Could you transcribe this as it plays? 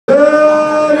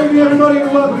everybody,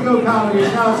 and welcome to Go Comedy.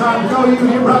 It's now time to go to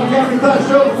the Improv Academy Class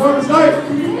Show Performance Night.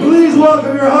 Please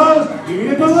welcome your host,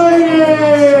 Keenan.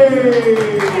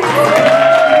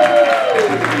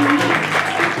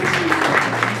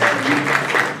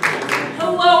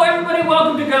 Hello, everybody.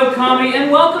 Welcome to Go Comedy, and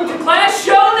welcome to Class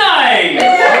Show Night.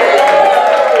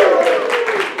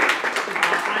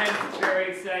 I'm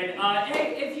very excited.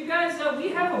 Hey, if you guys, we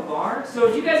have a bar, so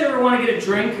if you guys ever want to get a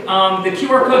drink, the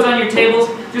QR code's on your tables.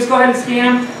 Just go ahead and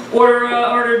scan them. Order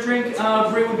a drink.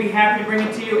 Bree would be happy to bring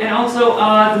it to you. And also,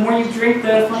 the more you drink,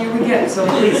 the funnier we get. So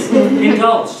please,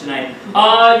 indulge tonight.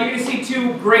 You're going to see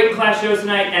two great class shows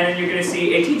tonight, and then you're going to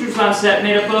see a teachers on set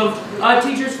made up of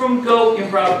teachers from Go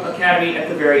Improv Academy at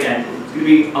the very end. It's going to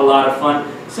be a lot of fun.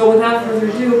 So without further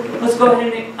ado, let's go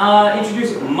ahead and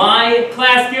introduce my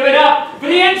class. Give it up for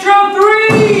the intro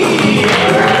 3!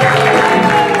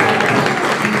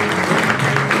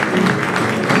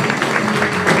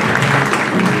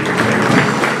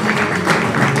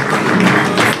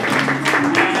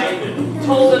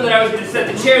 Told them that I was going to set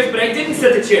the chairs, but I didn't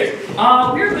set the chairs.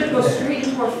 We're going to go straight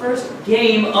into our first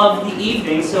game of the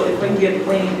evening. So if I can get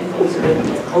Wayne and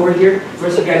Elizabeth over here, the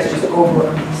rest of you guys just over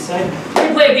on this side. We're going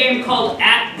to play a game called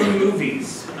At the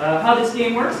Movies. How this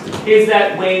game works is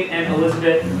that Wayne and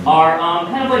Elizabeth are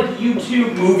kind of like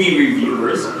YouTube movie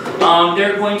reviewers.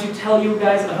 They're going to tell you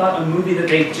guys about a movie that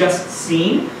they've just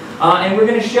seen, and we're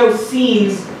going to show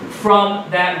scenes from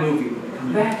that movie. When we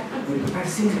come back,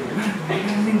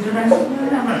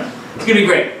 it's gonna be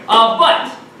great.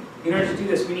 But in order to do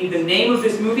this, we need the name of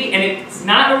this movie, and it's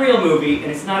not a real movie,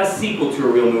 and it's not a sequel to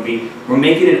a real movie. We're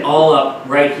making it all up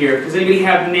right here. Does anybody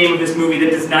have the name of this movie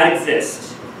that does not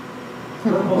exist?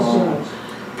 Purple Suds.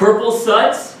 Purple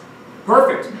Suds?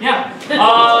 Perfect. Yeah.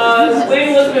 Wayne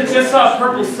and Elizabeth just saw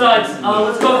Purple Suds.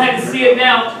 Let's go ahead and see it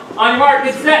now. On your mark,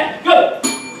 get set, go.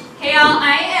 Hey y'all,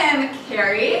 I am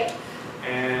Carrie.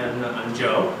 And I'm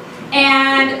Joe.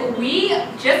 And we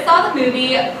just saw the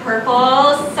movie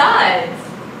Purple Suds.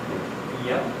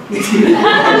 Yep. This is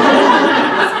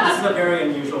a very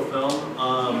unusual film. I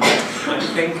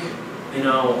think, you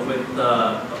know, with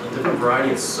the different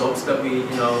variety of soaps that we,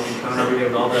 encounter every day,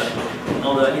 with all the,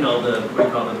 what do you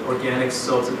call it, organic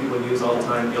soaps that people use all the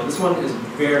time. This one is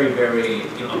very, very,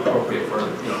 appropriate for, our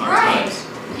times.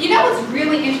 You know what's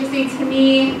really interesting to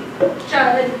me,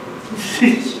 Judd?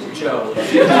 Joe.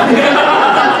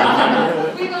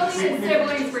 We've only been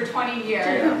siblings for 20 years.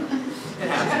 Yeah. It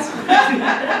happens.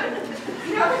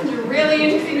 You know what's really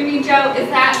interesting to me, Joe, is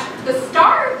that the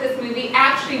star of this movie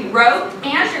actually wrote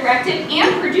and directed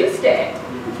and produced it.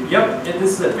 Yep, and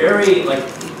this is a very, like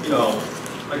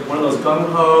one of those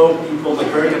gung-ho people, like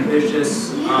very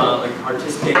ambitious, like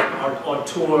artistic,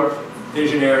 auteur,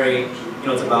 visionary,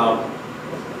 it's about...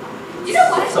 You know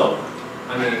what? So,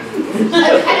 I mean... And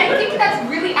I think that's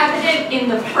really evident in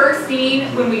the first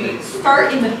scene when we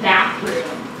start in the bathroom.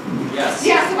 Yes.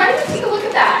 Yeah, so why don't you take a look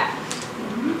at that?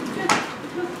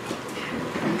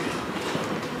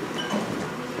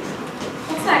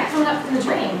 What's that coming up from the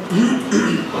drain?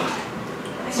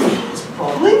 It's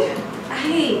falling?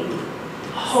 Hey.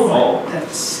 Oh,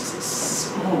 that's...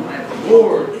 Oh my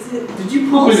lord. Is it... Did you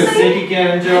poop in the sink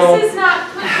again, Joe? This is not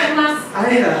quick unless... I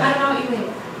don't know what you mean.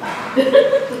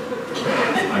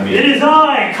 It is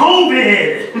I,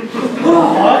 COVID!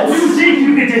 What? You think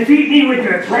you can defeat me with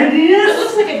your cleanliness? It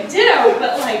looks like a ditto,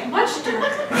 but like much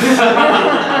darker.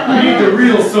 We need the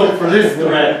real soap for this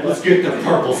threat. Let's get the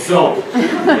purple soap.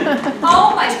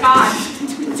 Oh my gosh.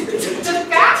 The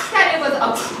fact that it was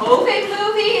a COVID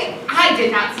movie, I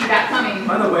did not see that coming.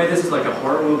 By the way, this is like a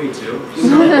horror movie too.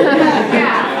 So,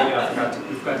 Yeah. I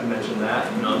forgot to mention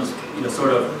that. Just,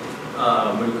 sort of,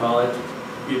 what do you call it?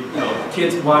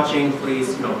 Kids watching,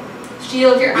 please,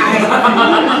 Shield your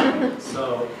eyes.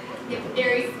 So. It's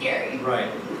very scary.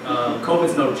 Right.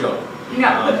 COVID's no joke. No.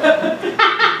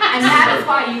 And that is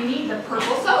why you need the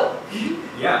purple soap.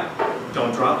 Yeah.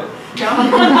 Don't drop it. Don't.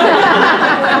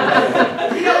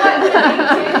 You know what?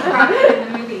 They did drop it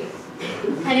in the movie.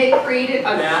 And it created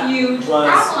a huge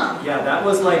problem. Yeah, that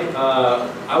was like,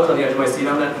 I was on the edge of my seat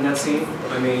in that scene.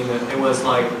 I mean, it was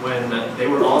like when they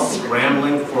were all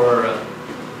scrambling for,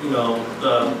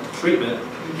 the treatment.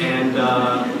 And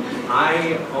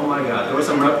oh my God, there was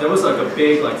like a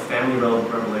big like family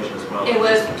revelation as well. It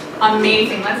was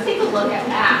amazing. Let's take a look at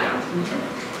that.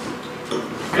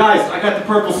 Yeah. Guys, I got the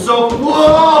purple soap.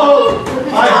 Whoa! No,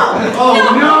 you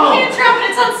can't drop it.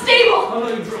 It's unstable.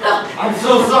 I'm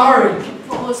so sorry.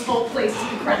 Well, this whole place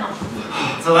is incredible.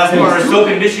 It's the last bar of soap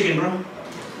in Michigan, bro.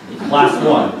 Last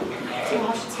one.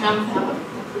 Gosh, it's not that.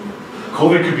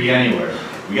 COVID could be anywhere.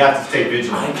 We have to stay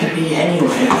vigilant. I could be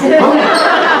anywhere.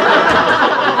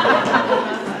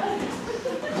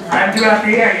 I'm throughout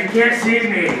the air. You can't see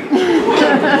me.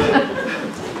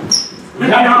 Look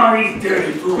at all these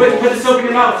dirty fools. Put the soap in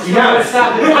your mouth. You have to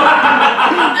stop it.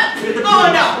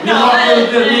 Oh, no. You're not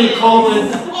really good at me, Colin.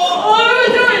 Why am I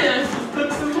doing this?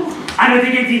 I don't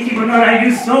think these people know how to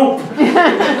use soap.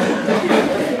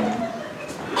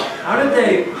 How did they?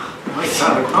 Oh my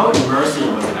God! Like, how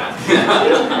immersive was that?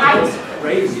 It was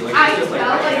crazy. Like, I it was just,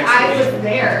 felt right like next I to me. was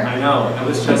there. I know. It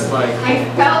was just like. I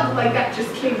felt like that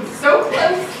just came so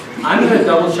close. I'm gonna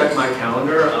double check my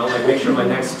calendar. I'll like make sure my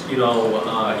next,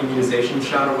 immunization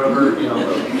shot or whatever,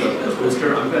 the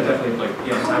booster. I'm gonna definitely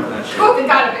time for that shit. Oh, they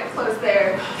got a bit close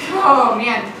there. Oh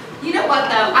man. You know what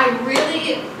though? I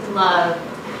really love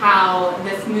how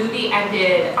this movie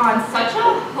ended on such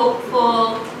a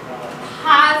hopeful,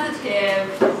 positive?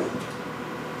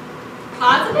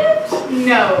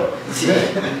 No.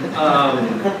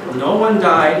 No one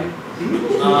died.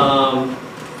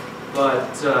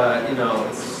 But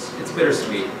it's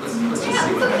bittersweet. Let's just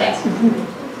see what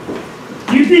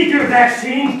happens. You think your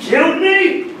vaccine killed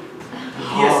me?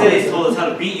 PSA's told us how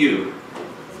to beat you.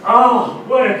 Oh,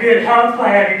 what a good health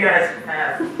plan you guys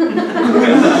have.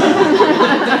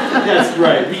 That's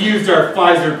right. We used our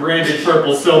Pfizer branded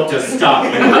purple soap to stop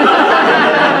you.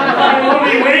 My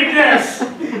only weakness.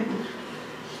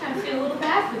 I feel a little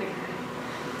bad for the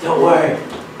guy. Don't worry.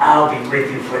 I'll be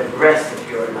with you for the rest of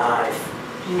your life.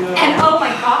 And oh my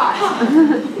gosh.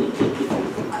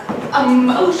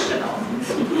 Emotional.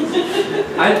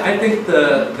 I think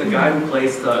the guy who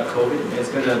plays the COVID is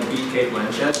gonna beat Kate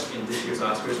Blanchett in this year's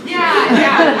Oscars. Yeah.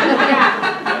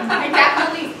 I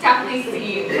definitely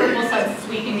see Purple Sun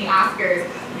sweeping the Oscars,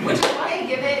 which is why I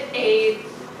give it a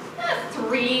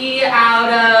 3 out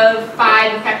of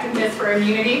 5 effectiveness for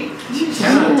immunity.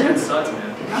 10 out of 10 sucks, man.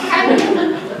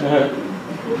 Okay.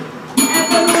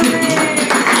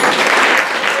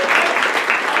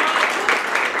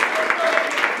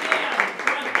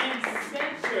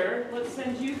 Let's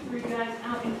send you 3 guys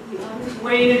out into the audience.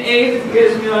 Wayne and Abe, if you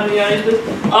guys can go out in the audience, please.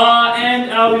 And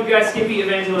we've got Skippy,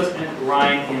 Evangelist, and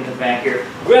Ryan in the back here.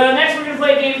 Next, we're going to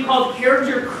play a game called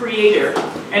Character Creator.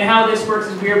 And how this works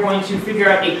is we are going to figure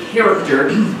out a character.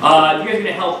 You guys are going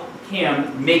to help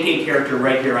Cam make a character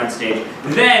right here on stage.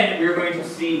 Then we're going to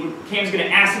see, Cam's going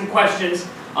to ask some questions,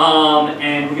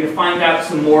 and we're going to find out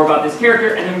some more about this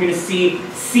character, and then we're going to see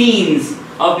scenes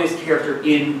of this character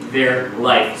in their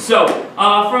life. So,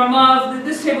 from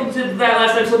this table to that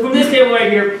last episode, from this table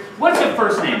right here, what's the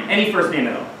first name? Any first name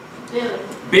at all? Billy.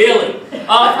 Billy.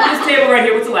 From this table right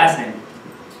here, what's the last name?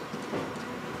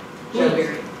 Joe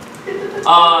Berry.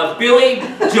 Billy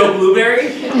Joe Blueberry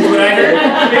is what I heard.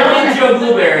 Billy Joe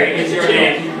Blueberry is your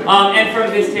name. And from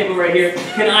this table right here,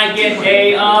 can I get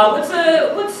a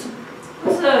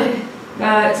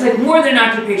it's like more than an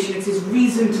occupation, it's his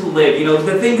reason to live. You know,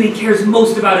 the thing that he cares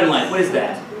most about in life. What is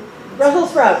that? Brussels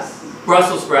sprouts.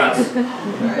 Brussels sprouts.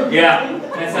 Yeah,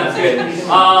 that sounds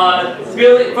good.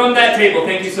 Billy, from that table,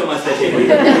 thank you so much, that table.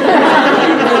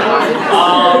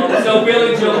 So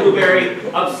Billy Joe Blueberry,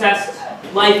 obsessed.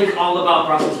 Life is all about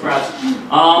Brussels sprouts.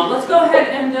 Let's go ahead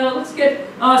and let's get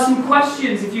some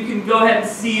questions. If you can go ahead and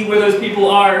see where those people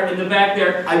are in the back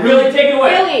there. Billy, take it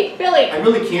away. Billy. I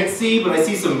really can't see, but I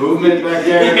see some movement back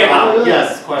there. Yeah.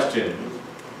 Yes, question.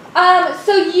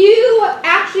 So you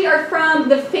actually are from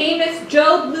the famous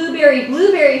Joe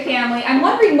Blueberry family. I'm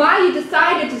wondering why you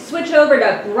decided to switch over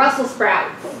to Brussels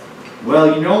sprouts.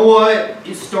 Well, you know what?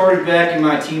 It started back in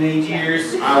my teenage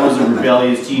years. I was a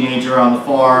rebellious teenager on the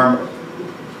farm.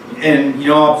 And,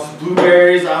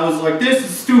 blueberries, I was like, this is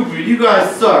stupid, you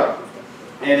guys suck.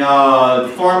 And the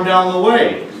farm down the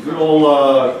way, good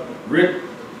old Rick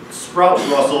Sprout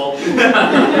Russell, he seemed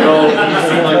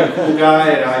like a cool guy,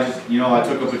 and I just, I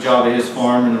took up a job at his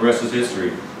farm, and the rest is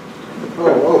history.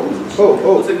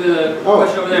 Looks like the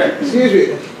question over there. Excuse me.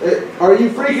 Are you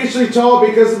freakishly tall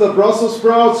because of the Brussels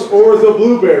sprouts or the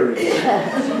blueberries?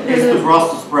 It's the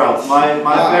Brussels sprouts. My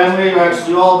family are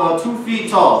actually all about 2 feet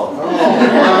tall. Oh,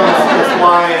 That's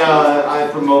why I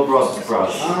promote Brussels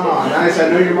sprouts. ah, nice. I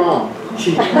know your mom.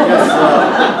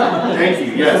 Yes, thank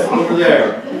you. Yes, over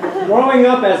there. Growing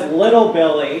up as little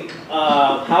Billy,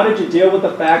 how did you deal with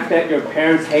the fact that your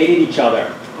parents hated each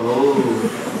other? Oh,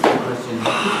 good question.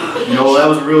 That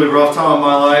was a really rough time in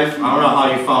my life. I don't know how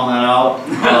you found that out.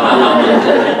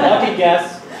 Lucky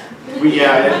guess.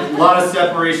 Yeah, a lot of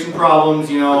separation problems.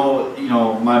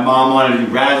 My mom wanted to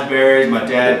do raspberries. My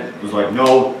dad was like,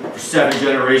 no. For 7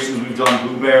 generations, we've done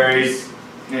blueberries.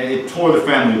 And it tore the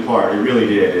family apart. It really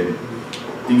did. And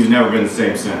things have never been the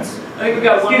same since. I think we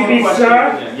got one Excuse more me, question.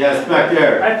 sir? Yes, back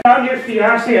there. I found your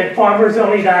fiancé at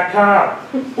farmersonly.com.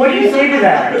 What do you say to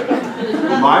that?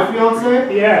 My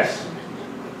fiance? Yes.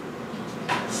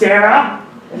 Sarah?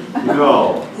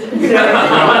 No.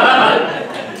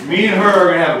 Me and her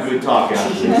are gonna have a good talk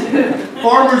after this.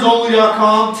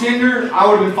 FarmersOnly.com, Tinder, I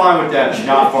would have been fine with that, but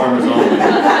not Farmers Only.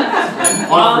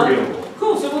 Unforgivable.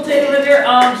 Cool, so we'll take it right there.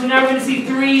 So now we're going to see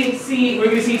we're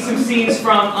going to see some scenes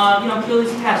from,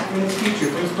 Billy's past, from his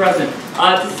future, from his present,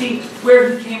 to see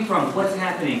where he came from, what's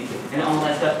happening, and all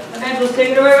that stuff. Evangelist, take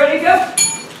it away, ready to go?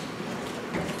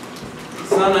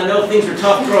 Son, I know things are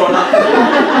tough growing up.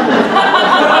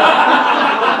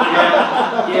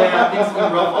 Yeah, things have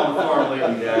been rough on the farm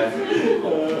lately, Dad.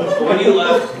 When you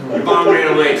left, your mom ran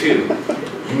away too.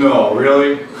 No,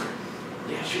 really?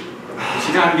 Yeah, sure.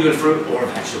 She's not doing fruit or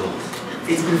vegetables.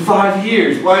 It's been 5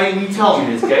 years. Why didn't you tell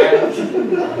me this, Dad?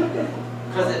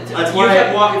 Because That's you why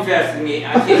kept walking faster than me.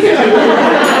 I can't catch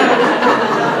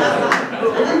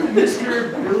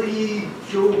Mr. Billy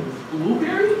Joe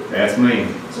Blueberry? That's me.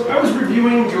 So I was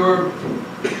reviewing your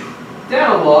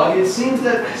data log. It seems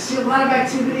that I see a lot of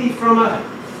activity from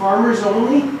Farmers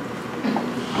Only.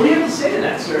 What do you have to say to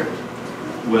that, sir?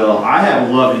 Well, I have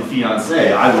a loving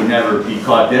fiancée. I would never be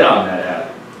caught dead on that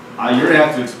app. You're going to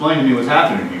have to explain to me what's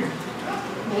happening here.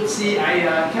 Let's see, I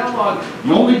cataloged.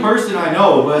 The only person I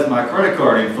know who has my credit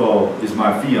card info is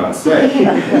my fiancée.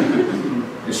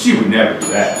 And she would never do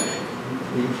that.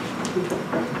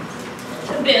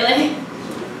 Billy,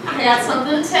 I got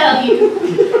something to tell you.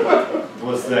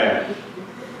 What's that?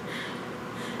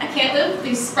 I can't live with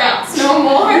these sprouts no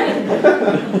more.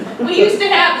 We used to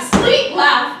have a sweet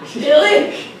life,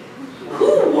 Billy.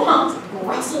 Who wants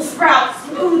Brussels sprout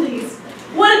smoothies?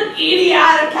 What an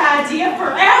idiotic idea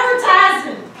for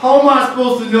advertising. How am I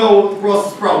supposed to know the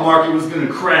Brussels sprout market was going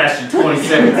to crash in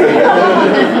 2017? You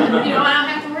know, I don't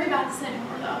have to worry about this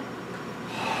anymore, though.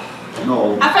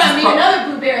 No. I found me another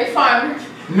blueberry farmer.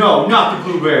 No, not the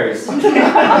blueberries. Brussels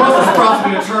sprouts are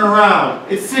going to turn around.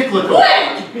 It's cyclical.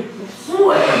 When?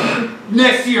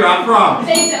 Next year, I promise.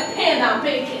 They depend on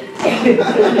bacon.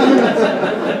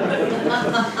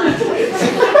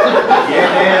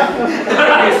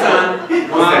 Yeah, Hey, son.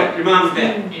 What's that? Your mom's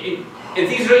dead. And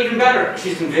things are even better.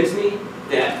 She's convinced me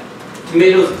that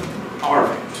tomatoes are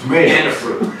Tomatoes. and a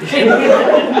fruit.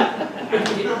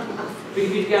 We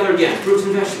can be together again, fruits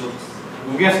and vegetables.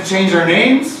 We have to change our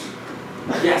names?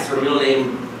 Yes, her middle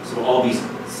name, so we'll all be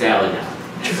Sally now.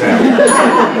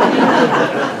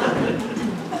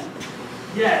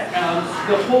 Yeah,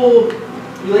 the whole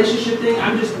relationship thing,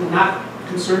 I'm just not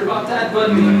concerned about that, but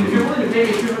if you're willing to pay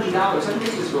me $300, I can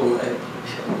make this go away.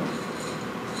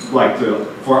 Like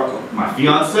for my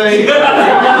fiance?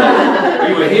 Are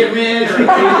you a hitman or a kid?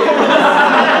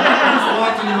 Just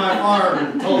walked into my farm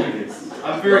and told me this.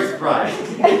 I'm very surprised.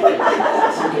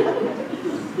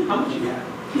 How much you got?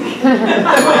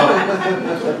 Well,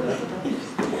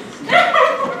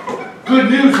 good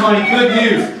news, honey, good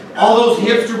news. All those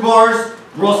hipster bars,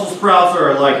 Brussels sprouts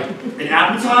are like an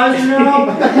appetizer now.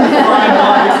 Fried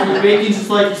buns with bacon, just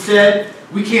like you said.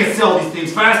 We can't sell these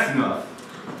things fast enough.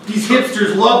 These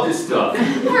hipsters love this stuff.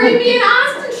 Were you being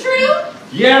honest and true?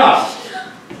 Yeah.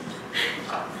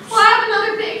 Well, I have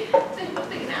another big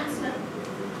announcement.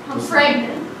 I'm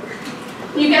pregnant.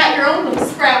 You got your own little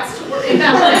sprouts to worry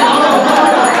about now.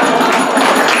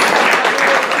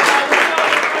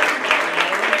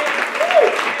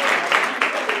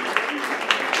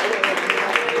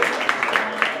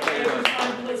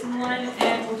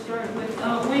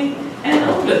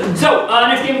 So,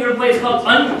 next game we're going to play is called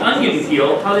Onion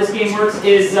Peel. How this game works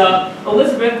is,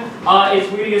 Elizabeth, we're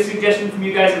going to get a suggestion from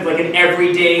you guys of like an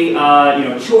everyday,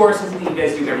 chore, something you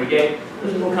guys do every day.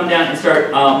 Elizabeth will come down and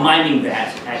start miming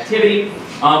that activity.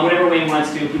 Whenever Wayne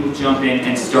wants to, people jump in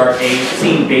and start a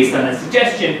scene based on that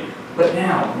suggestion. But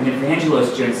now, when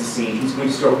Evangelos joins the scene, he's going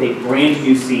to start with a brand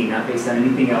new scene, not based on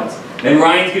anything else. Then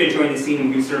Ryan's going to join the scene, and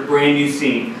we're going to start a brand new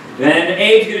scene. Then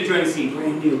Abe's going to join the scene,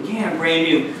 brand new, again, brand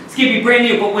new. Skippy, brand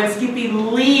new, but when Skippy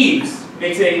leaves,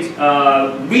 makes a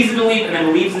reason to leave, and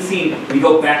then leaves the scene, we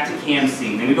go back to Cam's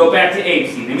scene, then we go back to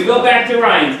Abe's scene, then we go back to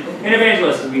Ryan's, and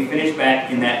Evangelos, and we finish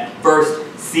back in that first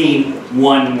scene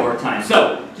one more time.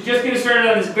 So, to just get us started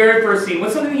on this very first scene,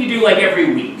 what's something you do like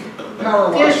every week?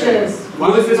 Power washing.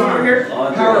 What was this over here?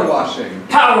 Power washing.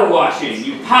 Power washing.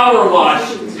 You power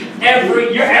wash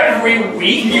every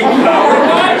week. You power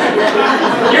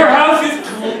wash. Your house is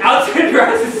outside. Your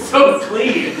house is so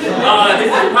clean. This is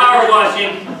power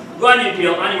washing. Onion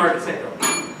peel. On your mark, set go.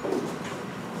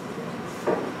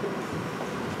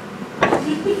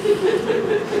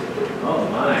 Oh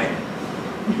my.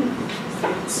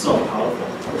 It's so powerful.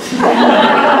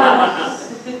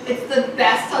 It's the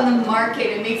best on the market.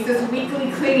 It makes this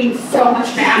weekly cleaning so much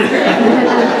faster.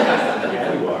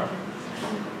 Yeah, you are.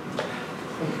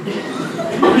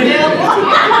 Bill,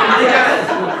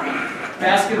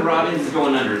 Baskin Robbins is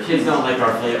going under. Kids don't like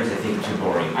our flavors. I think they're too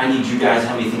boring. I need you guys to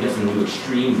help me think of some new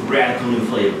extreme, radical new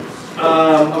flavors.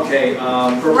 Okay,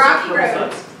 Rocky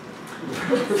Road.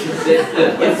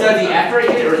 It's sudsy after I eat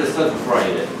it, or is it sudsy before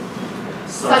I eat it?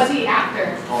 Sudsy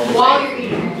after, while you're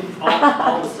eating it.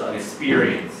 All the sudsy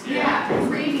experience. Yeah,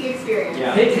 crazy experience.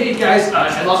 Yeah. Hey guys,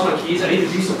 I lost my keys. I need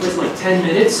to be someplace in like 10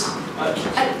 minutes.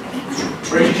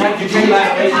 Where did you check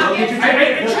that? I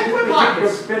checked my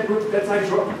pockets. Bedside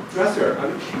dresser. I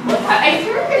think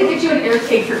we're gonna get you an air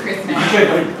cake for Christmas.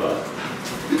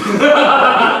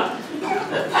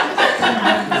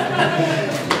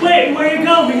 Wait, where you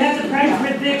go? We have to practice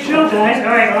for the big show, guys.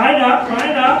 All right, line up.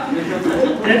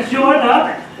 Let's join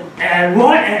up. And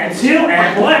 1 and 2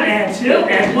 and 1 and 2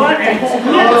 and 1 and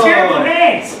 2. Let's terrible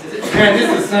hands. Man,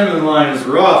 this assembly line is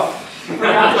rough.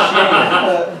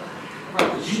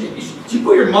 Did you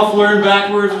put your muffler in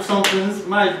backwards or something?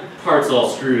 My part's all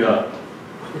screwed up.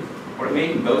 We're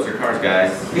making boats or cars,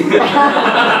 guys.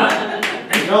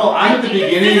 No, I'm at the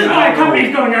beginning. This is why our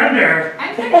company's going under.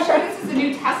 I'm pretty sure this is a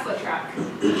new Tesla truck.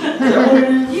 Is that what it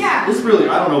is? Yeah. This really,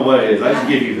 I don't know what it is. I just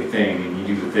give you the thing and you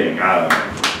do the thing. I don't know.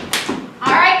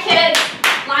 All right, kids,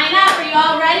 line up. Are you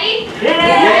all ready?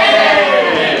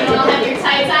 Yay! You all have your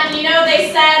tights on. You know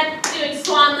they said doing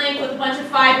Swan Lake with a bunch of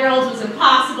 5-year-olds was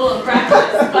impossible and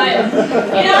breakfast, but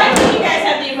you know I think you guys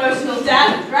have the emotional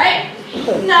depth, right?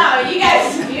 No, you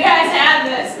guys have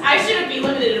this. I shouldn't be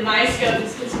limited in my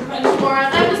skills because we're a bunch of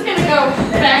morons. I'm just gonna go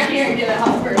back here and get a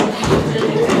helper.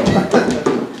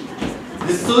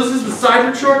 So this is the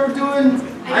Cybertruck we're doing?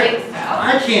 I think so.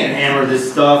 I can't hammer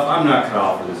this stuff. I'm not cut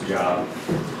out for this job.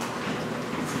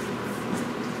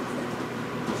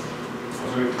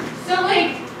 So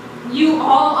like, you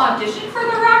all auditioned for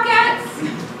the Rockettes?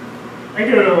 I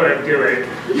don't know what I'm doing.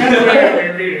 I'm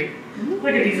really leading.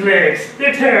 Look at these legs.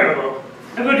 They're terrible.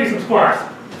 I'm going to do some squats.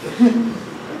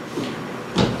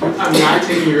 I'm not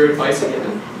taking your advice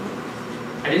again.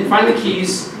 I didn't find the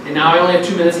keys, and now I only have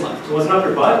 2 minutes left. It wasn't up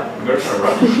your butt? I'm going to try to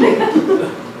run.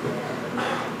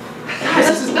 Guys,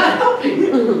 this is not helping.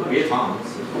 We have Tom's.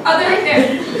 Other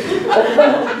than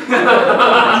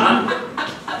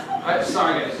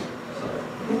Sorry, guys.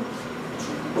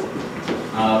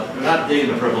 We're not digging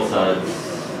the purple suds.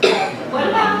 what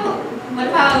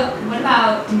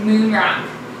about Moon Rock?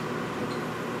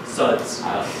 Suds.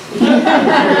 I'm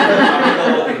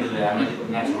gonna look into that. I'm gonna get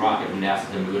the next rocket and ask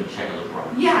them to go and check out the rock.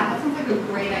 Yeah, that sounds like a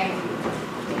great idea.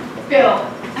 Bill,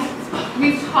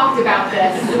 we've talked about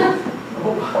this.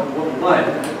 What?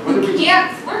 You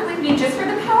can't flirt with me just for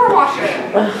the power washer.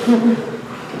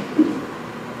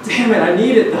 Damn it, I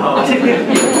need it though. Let's go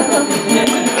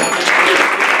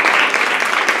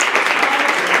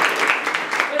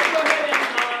ahead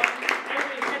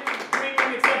and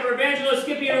everybody except for Evangelist,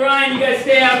 Skippy, and Ryan. You guys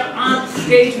stay out on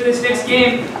stage for this next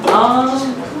game.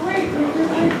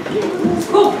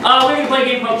 Cool. We're gonna play a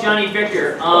game called Johnny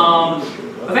Victor.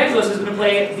 Evangelist is going to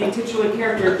play the titular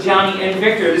character Johnny and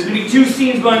Victor. There's going to be 2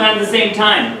 scenes going on at the same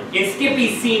time. In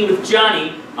Skippy's scene with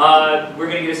Johnny, we're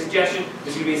going to get a suggestion.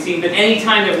 There's going to be a scene that any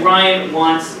time that Ryan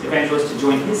wants Evangelist to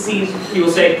join his scene, he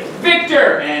will say,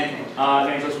 Victor! And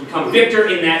Evangelist will become Victor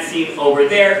in that scene over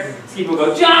there. Skippy will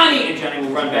go, Johnny! And Johnny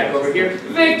will run back over here.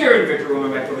 Victor! And Victor will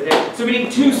run back over there. So we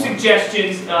need 2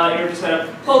 suggestions in order to set up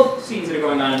both scenes that are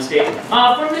going on stage.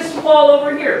 From this wall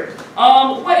over here.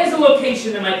 What is a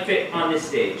location that might fit on this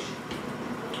stage?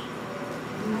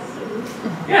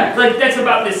 Yeah, like that's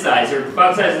about this size, or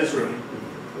about the size of this room.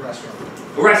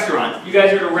 A restaurant. You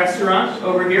guys are at a restaurant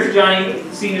over here. Johnny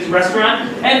seen his restaurant.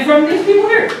 And from these people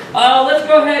here, let's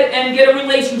go ahead and get a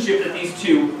relationship that these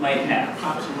 2 might have.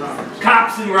 Cops and robbers.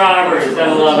 Cops and robbers. I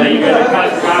love it. You guys are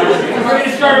cops and robbers. We're going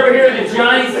to start over here at the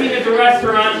Johnny scene at the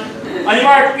restaurant. On your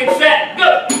mark, get set,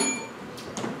 go!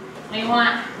 What do you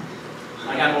want?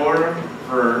 I got an order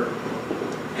for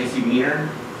icy wiener.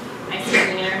 Icy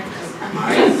wiener.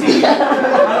 Icy. I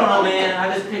don't know, man. I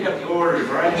just pick up the orders,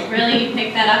 right? Really? You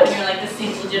picked that up and you're like, this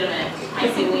seems legitimate.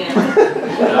 Icy wiener.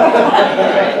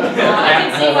 I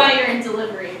can see why you're in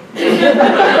delivery.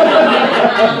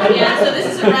 Yeah, so this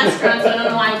is a restaurant, so I don't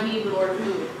know why we would order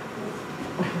food.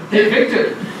 Hey,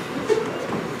 Victor.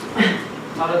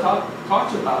 Thought I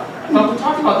talked to you about it. I thought we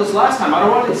talked about this last time. I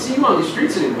don't want to see you on these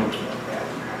streets anymore.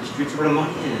 The streets where the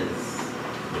money is.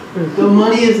 The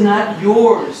money is not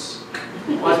yours.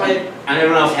 Well, that's why and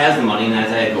everyone else has the money, and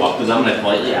as I go up to them, I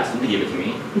politely ask them to give it to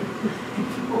me.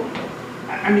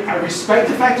 I mean, I respect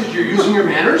the fact that you're using your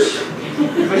manners,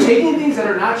 but taking things that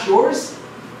are not yours,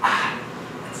 I'm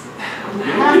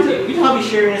gonna have to. You tell me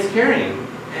sharing is caring.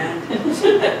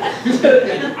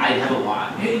 I have a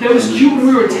lot. Hey, that was cute when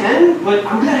we were 10, but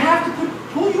I'm gonna have to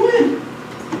pull you in.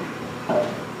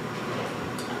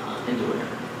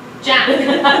 Johnny.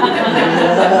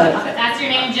 That's your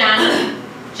name, Johnny.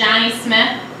 Johnny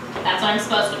Smith. That's what I'm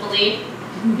supposed to believe.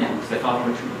 Yeah, because I fell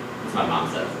from a tree. That's what my mom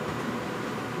says.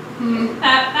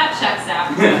 That checks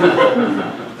out.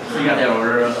 So you got that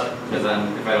order? Because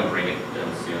if I don't bring it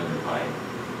soon, they probably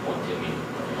won't give me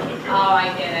another drink. Oh,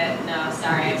 I get it. No,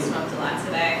 sorry, I smoked a lot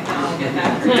today. I'll get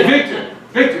that for you.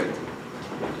 Victor!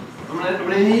 I'm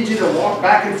gonna need you to walk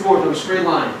back and forth on a straight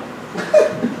line. Okay,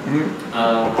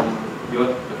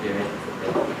 right?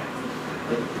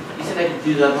 You said I could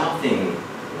do the mouth thing.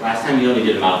 Last time you only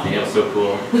did the mouth thing. That was so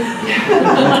cool.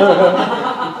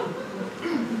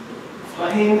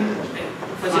 Fine.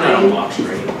 But you don't walk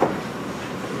straight.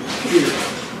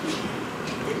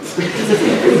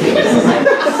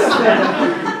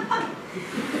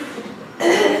 I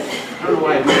don't know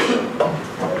why I did so.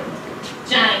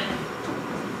 Johnny,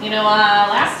 you know,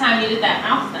 last time you did that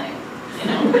mouth thing, you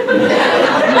know.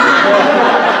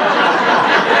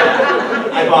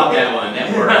 I bought that one. That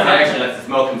works. That actually lets the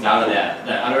smoke comes out of that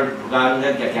underground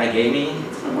that guy gave me.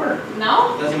 It's gonna work.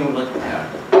 No? It doesn't even look like that.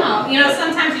 No, you know,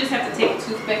 sometimes you just have to take a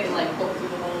toothpick and like poke through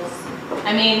the holes.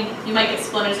 I mean, you might get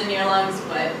splinters in your lungs,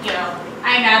 but you know,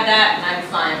 I had that and I'm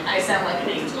fine. I sound like an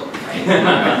angel, right?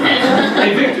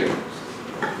 Hey, Victor.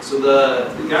 So the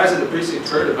guys at the precinct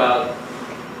heard about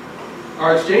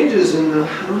our exchanges and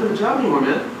I don't have a job anymore,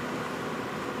 man.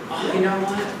 Oh, you know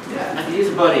what? Yeah, I could use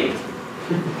a buddy.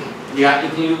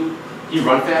 Can you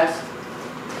run fast?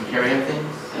 And carry him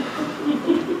things?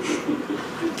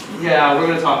 Yeah, we're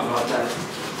gonna talk about that.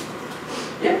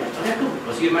 Yeah, okay, cool.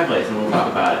 Let's get to my place and we'll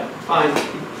talk about it. Fine.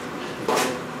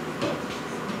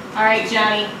 All right,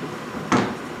 Johnny.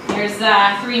 Here's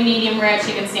 3 medium rare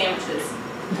chicken sandwiches.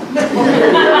 Cool.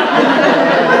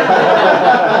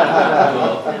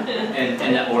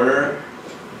 And the order?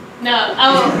 No,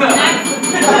 oh, nice.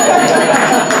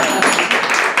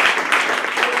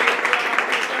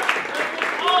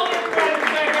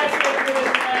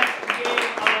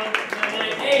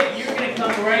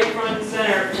 Right front and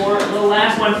center for the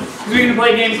last one, because we're going to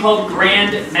play a game called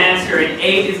Grand Master, and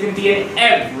Abe is going to be in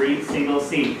every single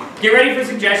scene. Get ready for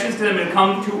suggestions, because I'm going to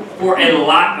come for a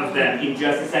lot of them in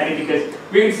just a second, because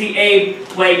we're going to see Abe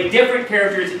play different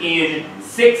characters in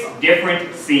 6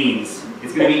 different scenes.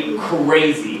 It's going to be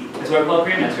crazy. That's why I call it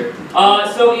Grand Master.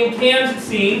 So in Cam's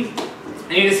scene,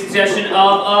 I need a suggestion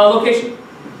of location.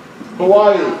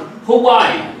 Hawaii.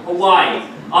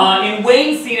 In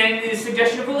Wayne's scene, I need a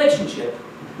suggestion of relationship.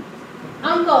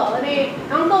 Uncle and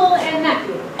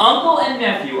nephew.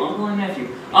 Uncle and nephew.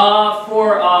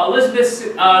 For Elizabeth's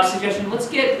suggestion, let's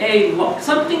get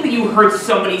something that you heard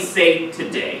somebody say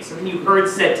today. Something you heard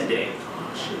said today.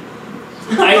 Oh,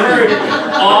 shit. I heard,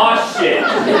 aw shit.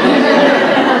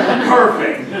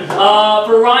 Perfect.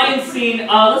 For Ryan's scene,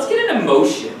 let's get an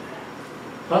emotion.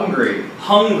 Hungry.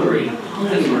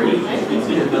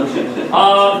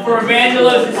 For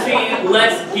Evangela's scene,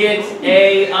 let's get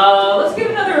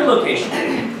another location.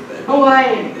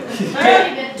 Hawaii.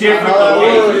 Different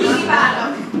location.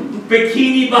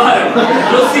 Bikini Bottom.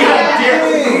 We'll see how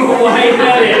different from Hawaii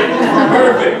that is.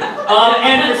 Perfect.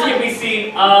 And for Skippy's scene,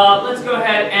 let's go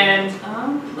ahead and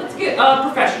let's get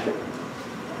profession.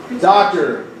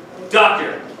 Doctor.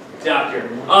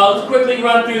 Let's quickly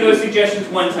run through those suggestions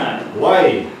one time.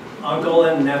 White. Uncle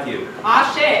and nephew.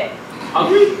 Aw, shit.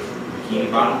 Hungry?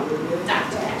 Bikini Bottom.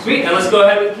 Sweet, and let's go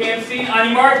ahead with Cam's scene. On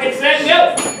your mark, get set,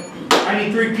 go! I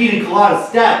need 3 pina coladas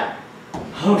stat.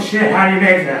 Oh shit, how do you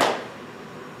make that?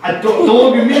 Don't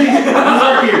look at me.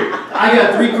 Look here. I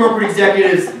got 3 corporate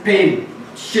executives paying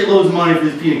shitloads of money for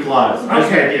this pina coladas. I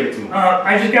just gotta give it to them.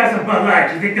 I just got some Bud Light.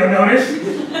 Do you think they'll notice?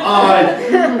 I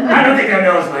don't think they'll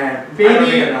notice, man.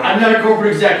 Baby, I'm not a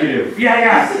corporate executive.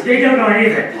 Yeah, they don't know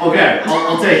anything. Okay,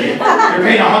 I'll take it. They're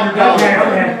paying $100.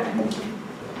 Okay.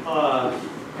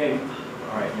 Hey,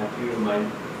 all right, nephew, my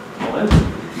Colin.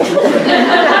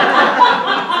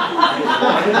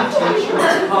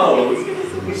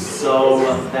 Pose so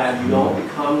that you don't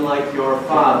become like your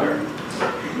father.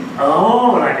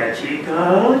 Oh, like a cheat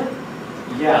code?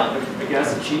 Yeah, I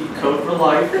guess a cheat code for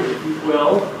life, if you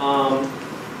will.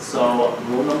 So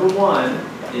rule number 1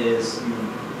 is you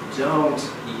don't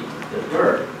eat the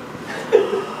dirt.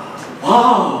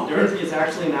 Wow. Dirt is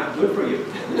actually not good for you.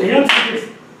 They don't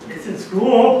think it's in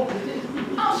school.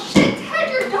 Oh shit, Ted,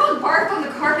 your dog barked on the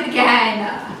carpet again.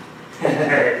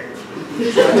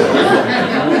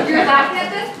 You're laughing at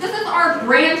this? This is our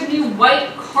brand new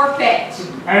white carpet.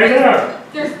 I know.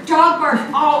 There's dog bark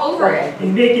all over it.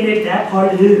 You're making it that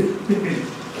hard to do.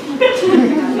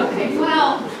 Okay,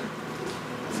 well,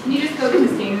 can you just go to the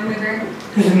standing room with her?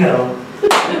 No.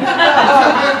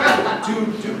 To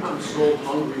Dude, I'm so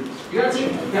hungry. You gotta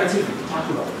take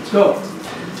Taco Bell. Let's go.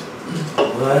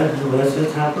 What's the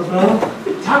Taco Bell?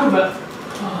 Taco Bell.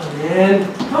 Oh man,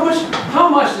 how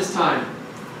much this time?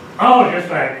 Oh, just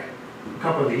like a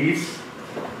couple of these.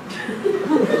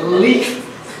 Leaf.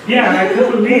 Yeah, a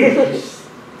couple of these.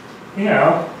 You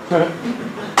know. I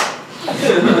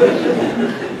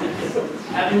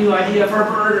have a new idea for a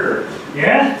burger.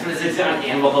 Yeah? It's an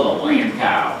animal called a lamb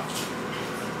cow.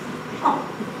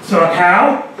 So a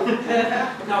cow?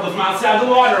 No, but from outside the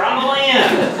water, I'm a lamb.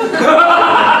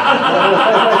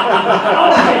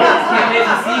 Can't make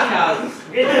the sea cows.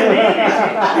 It's a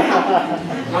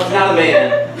No, it's not a man.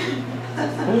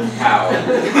 Cow.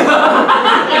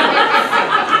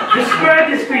 Describe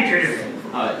this creature to me.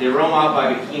 They roam out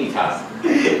by bikini top.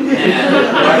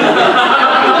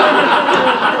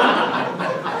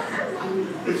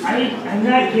 I'm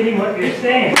not getting what you're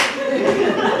saying.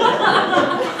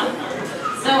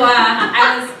 So I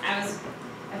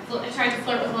tried to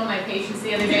flirt with one of my patients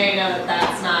the other day. I know that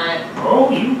that's not. Oh,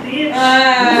 you bitch.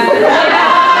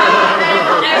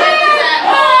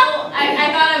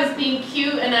 I thought I was being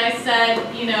cute, and I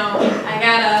said, you know, I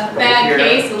got a bad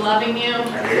case of loving you.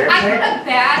 I got a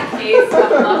bad case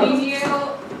of loving you,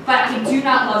 but I do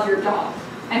not love your dog.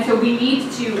 And so we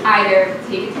need to either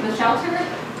take it to the shelter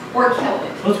or kill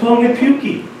it. What's wrong with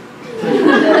Pukey?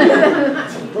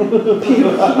 There's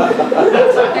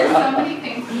so many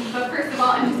things, but first of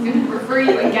all, I'm just going to refer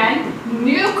you again.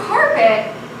 New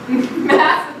carpet,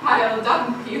 massive pile of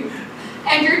dog puke,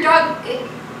 and your dog, it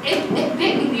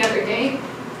bit me the other day.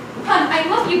 Hon, I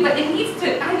love you, but it needs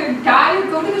to either die or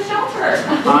go to the shelter.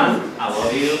 Hon, I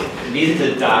love you. It needs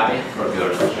to die or go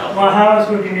to the shelter. Well, how else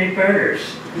would you make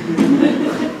burgers?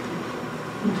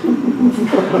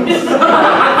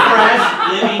 Fresh,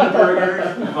 living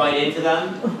burgers, you bite into them.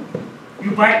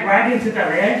 You bite right into the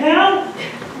land cow?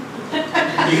 And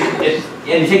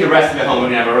you take the rest of it home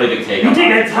and have a really big takeout. You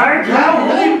take an entire cow?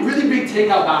 Yeah, really big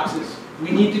takeout boxes.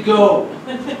 We need to go.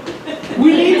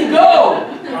 We need to go.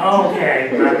 Okay,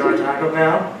 you wanna go to Taco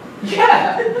Bell?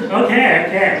 Yeah.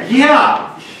 Okay. Yeah.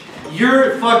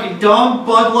 Your fucking dumb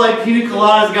Bud Light pina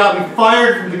coladas got me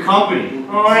fired from the company.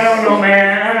 Oh, I don't know,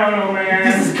 man.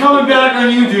 This is coming back on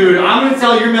you, dude. I'm gonna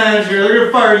tell your manager they're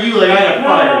gonna fire you like I got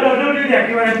fired. No, don't do that.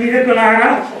 You want a pina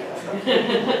colada?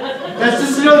 That's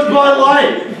just another Bud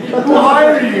Light. Who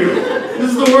hired you?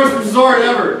 This is the worst resort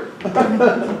ever.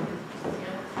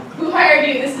 Who hired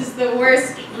you? This is the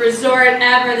worst resort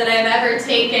ever that I've ever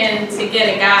taken to get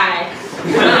a guy.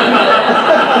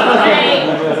 Right?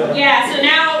 Yeah, so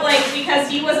now, like, because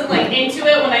he wasn't, like, into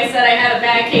it when I said I had a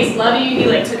bad case of loving you, he,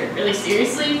 like, took it really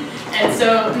seriously. And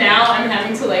so now I'm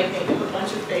having to, like, make up a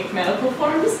bunch of fake medical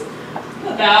forms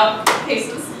about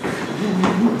cases.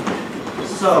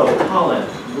 So, Colin,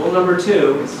 rule number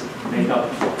 2 is make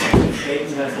up fake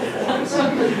medical forms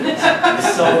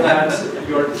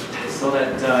so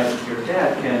that your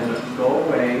dad can go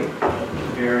away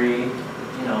very,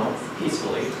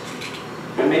 peacefully.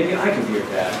 And maybe I can be your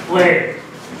dad. Wait,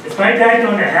 is my dad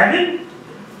going to heaven?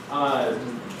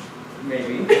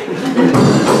 Maybe.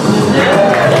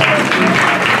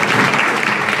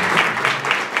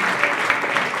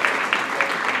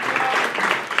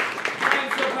 I'm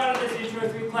so proud of this Intro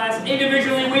 3 class.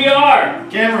 Individually, we are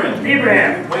Cameron.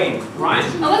 Abraham. Wayne.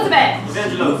 Ryan. Elizabeth.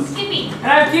 Evangelos. Skippy. And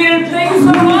I'm Keenan. Thank you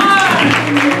so much!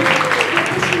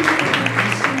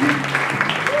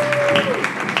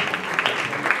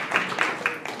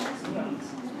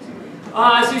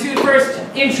 So you see the first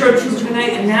intro to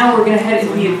tonight, and now we're going to head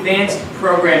into the advanced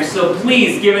program. So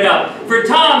please give it up for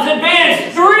Tom's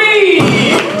Advanced 3!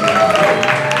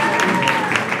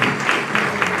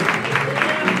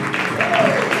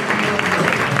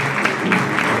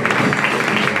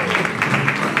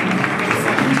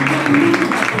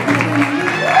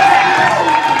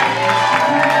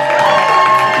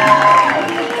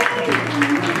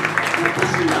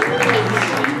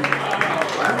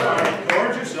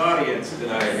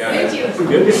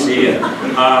 Good to see you.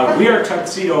 We are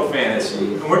Tuxedo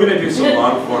Fantasy, and we're going to do some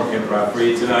long-form improv for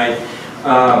you tonight.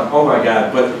 Oh my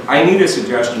God, but I need a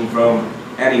suggestion from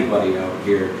anybody out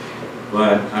here,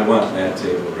 but I want that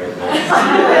table right there.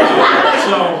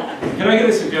 So, can I get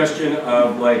a suggestion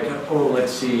of like,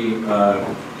 let's see,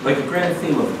 like a grand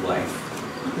theme of life?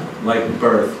 Like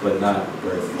birth, but not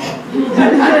birth.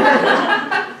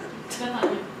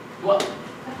 What?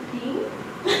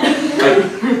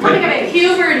 Like,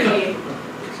 Puberty.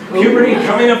 puberty,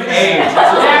 coming of age.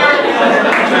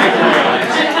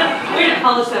 Way to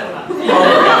polish that one up.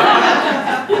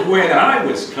 When I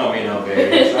was coming of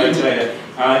age, I tell you,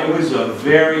 it was a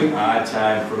very odd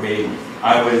time for me.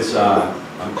 I was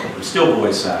I'm still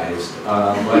boy-sized,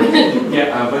 but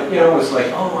yeah, but you know, it's like,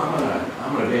 oh,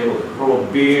 I'm gonna be able to grow a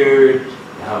beard,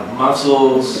 have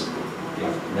muscles.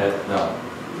 Yeah, no.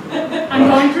 I'm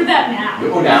going through that now. You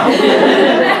go down?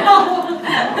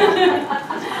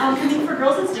 I mean, for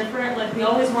girls it's different. Like, we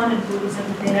always wanted boobs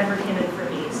and they never came in for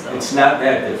me, so. It's not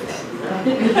that different.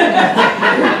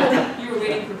 You were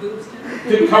waiting for boobs to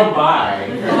To come by.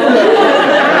 And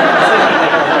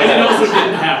it also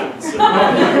didn't happen, so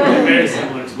very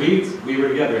similar to We were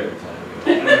together at the time.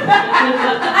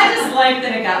 I just like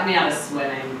that it got me out of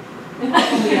swimming.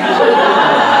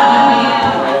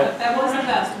 That was the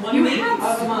best. You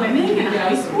had swimming in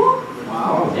high school?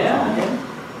 Wow. Yeah.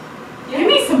 Give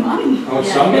me some money. Oh,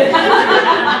 someday.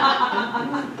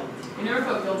 You never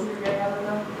felt guilty for getting out of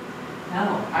that? No.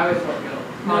 I always felt guilty.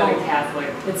 Probably the Catholic.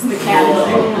 It's the Catholic.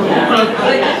 Yeah.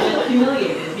 Like, I feel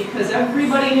humiliated because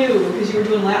everybody knew because you were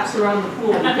doing laps around the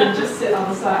pool. You couldn't just sit on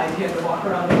the side. You had to walk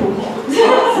around the pool.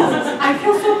 I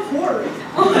feel so poor.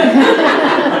 I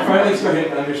finally started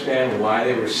to understand why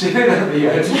they were sitting on the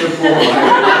edge of the pool. I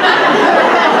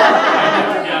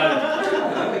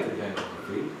like the guy on the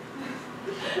feet.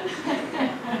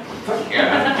 Fuck yeah.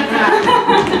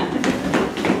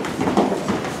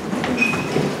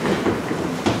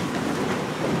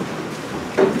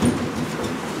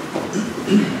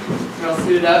 Y'all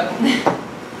suited up?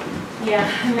 Yeah,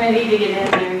 I'm ready to get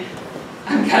in there.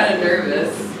 I'm kind of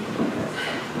nervous.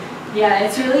 Yeah,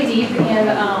 it's really deep and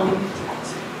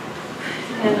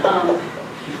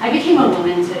I became a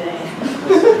woman today.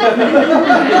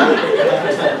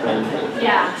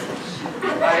 Yeah.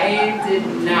 I did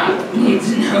not need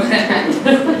to know that.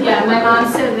 Yeah, my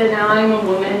mom said that now I'm a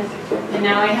woman and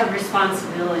now I have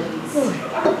responsibilities.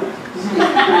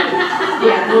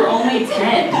 Yeah, We're only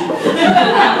 10.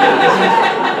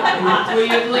 Were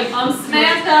you like,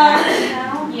 Samantha!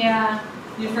 yeah.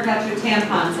 You forgot your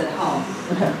tampons at home.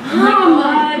 Oh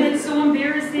my God, it's so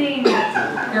embarrassing.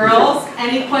 Girls,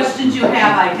 any questions you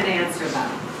have, I can answer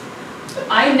them.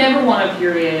 I never want a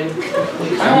period. I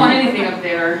don't want anything up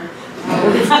there.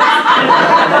 It's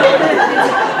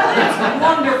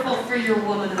wonderful for your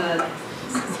womanhood.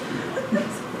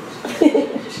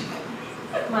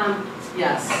 Mom,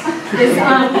 Yes. so the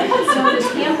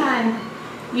tampon,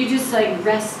 you just like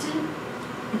rest it?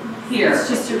 Here. It's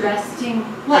just a resting.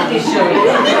 Let me show you.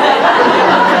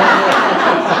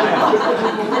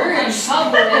 We're in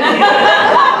public.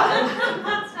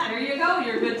 There you go.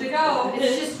 You're good to go.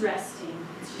 It's just resting.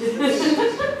 Does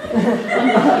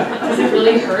it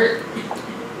really hurt?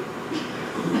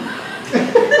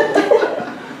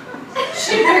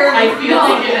 She barely I feel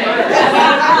like it hurts.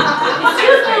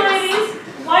 Excuse me, ladies.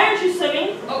 Why aren't you swimming?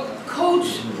 Oh,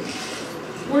 Coach,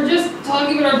 we're just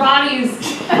talking about our bodies.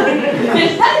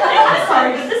 I'm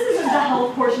sorry, but this isn't the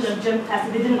health portion of gym class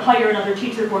that they didn't hire another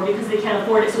teacher for because they can't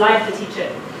afford it, so I have to teach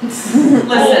it.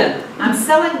 Listen, I'm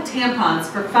selling tampons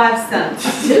for 5 cents.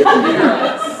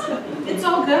 It's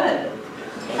all good.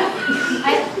 I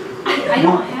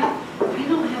don't have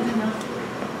enough.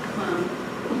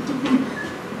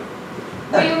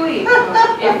 Wait.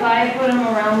 If I put them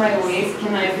around my waist,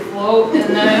 can I float and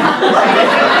then...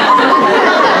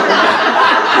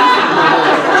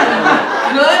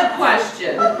 Good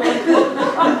question.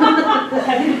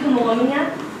 Have you become a woman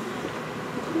yet?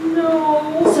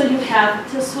 No. So you have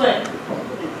to swim.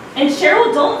 And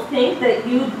Cheryl, don't think that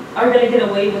you are going to get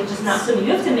away with just not swimming.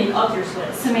 You have to make up your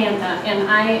swim. Samantha, and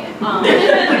I'm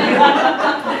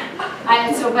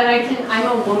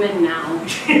a woman now.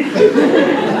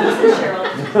 Cheryl.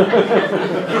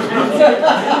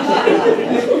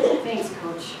 Thanks,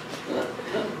 Coach.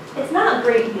 It's not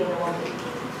great being a woman.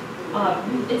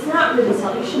 It's not really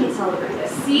you shouldn't celebrate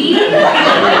this. See? Hold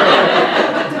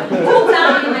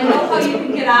on, I know how you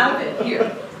can get out of it. Here,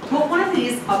 put one of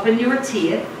these up in your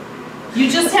teeth. You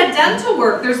just had dental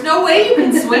work. There's no way you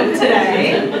can swim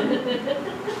today.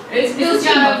 It feels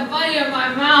kind of funny in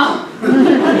my mouth.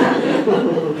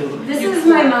 This is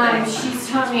my mom. She's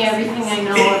taught me everything I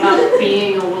know about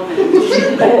being a woman.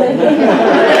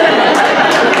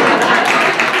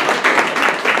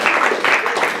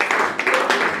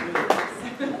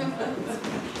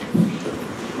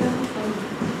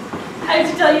 I have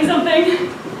to tell you something.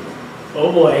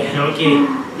 Oh boy, okay,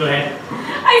 go ahead.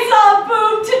 I saw a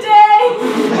boob today.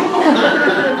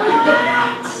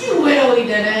 You literally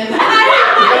didn't.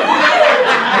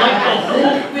 Like the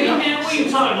whole thing, man? What are you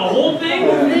talking, the whole thing?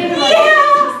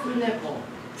 Just the nipple.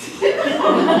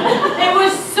 It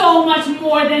was so much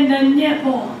more than the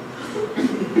nipple. A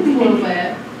little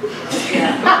bit.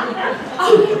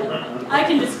 I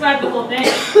can describe the whole thing.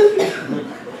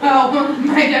 Oh,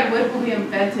 my dad would we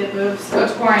invented boobs, so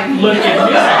it's quarantine. Look at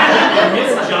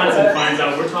this.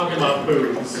 talking about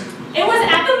boobs. It was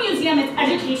at the museum. It's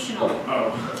educational.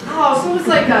 Oh. Oh, so it was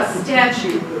like a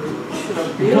statue.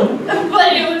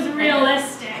 But it was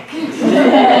realistic.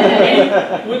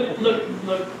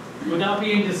 Look, without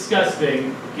being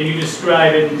disgusting, can you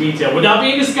describe it in detail? Without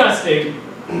being disgusting,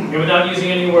 and without using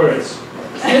any words.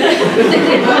 I'll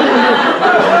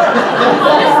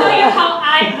just tell you how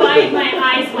wide my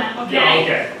eyes went, okay? Yeah,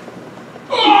 okay.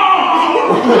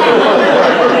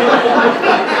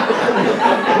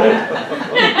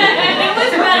 It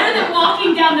was better than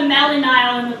walking down the melon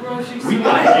aisle in the grocery store. It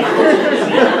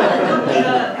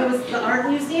was the art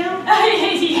museum? Yeah,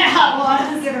 it was.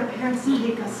 Let's get our parents to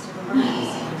take us to the art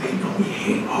museum. They know we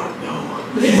hate art, though.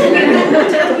 We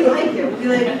like it. We'd be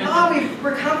like, oh,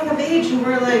 we're coming of age, and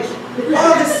we're like,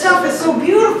 oh, this stuff is so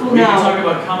beautiful We can now. talk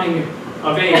about coming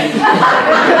of age.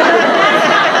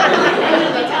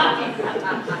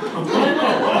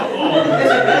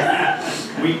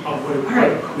 We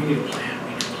need a plan.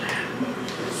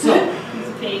 So,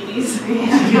 babies.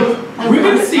 we're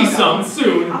gonna see some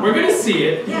soon. We're gonna see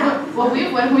it. Yeah. Well,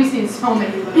 we've seen so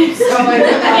many movies. So like,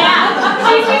 Yeah.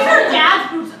 She sees her dad's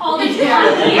boobs all the time. Yeah,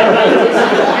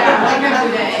 like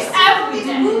every day. Every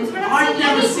day. I've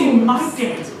never seen my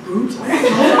dad's boobs. I've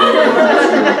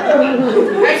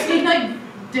seen like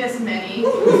this many.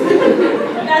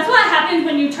 That's what happens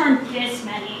when you turn this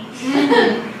many.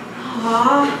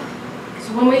 So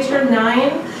when we turn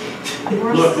 9,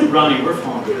 Look, Ronnie, we're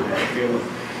falling behind.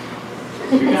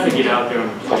 We gotta get out there on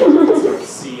the planet and start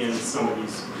seeing some of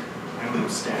these, I don't know,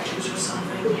 statues or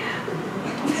something.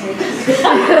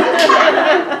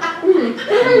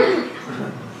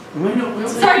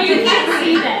 Sorry, you can't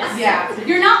see this. Yeah.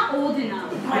 You're not old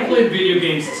enough. I play video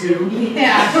games too.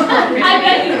 Yeah. I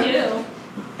bet you do.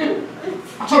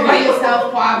 All by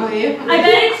yourself, probably. I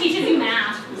bet it teaches you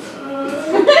math.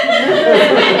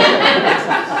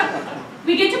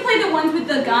 We get to play the ones with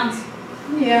the guns.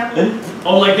 Yeah.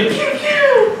 Oh, like the pew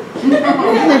pew!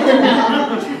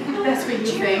 That's what you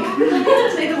think.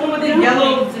 say the one with the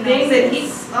yellow thing that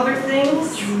eats other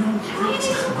things. You know,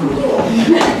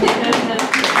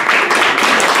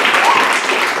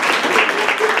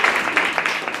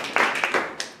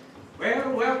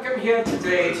 Well, welcome here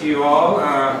today to you all.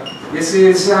 This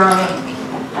is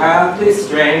oddly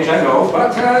strange, I know,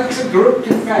 but it's a group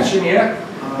confession here.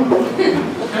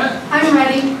 I'm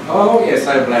ready. Oh, yes,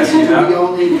 I bless you. Do we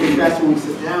only confess when we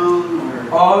sit down? Or?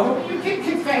 Oh, you can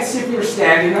confess if you're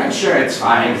standing. I'm sure it's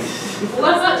fine. Well,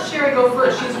 let's let Sherry go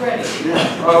first. She's ready.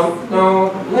 Oh,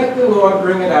 no, let the Lord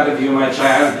bring it out of you, my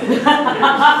child.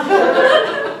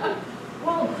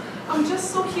 Well, I'm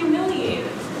just so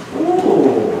humiliated.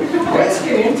 Ooh, let's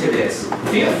get into this.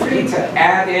 Feel free to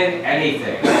add in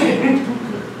anything.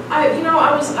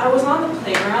 I was on the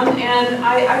playground and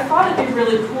I thought it'd be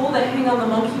really cool to hang on the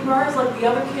monkey bars like the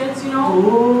other kids, you know.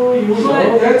 Ooh, you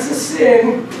know that's a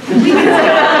sin.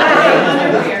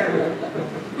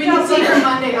 We don't see her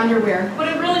Monday underwear. But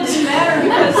it really didn't matter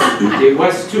because It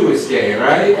was Tuesday,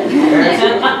 right?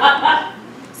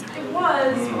 it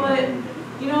was, but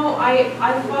you know, I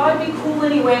thought it'd be cool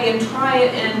anyway and try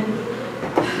it, and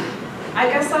I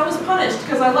guess I was punished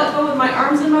because I let go with my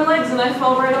arms and my legs and I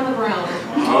fell right on the ground.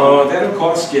 Oh, that'll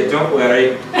cost you, don't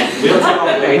worry. We'll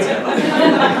talk later.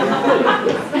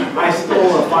 I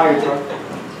stole a fire truck.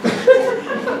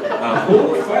 A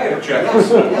whole fire truck.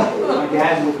 My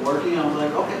dad was working. I was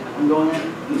like, okay, I'm going in.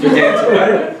 Your dad's a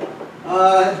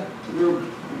fireman?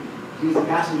 He was a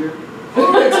passenger.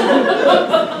 Oh,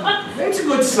 that's a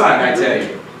good son, I tell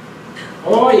you.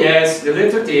 Oh yes, the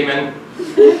little demon.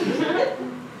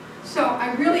 So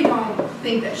I really don't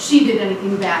think that she did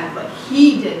anything bad, but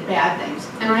he did bad things.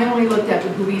 And I only looked at the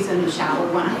boobies in the shower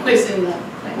when I was in the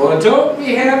thing. Well, don't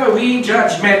we have a wee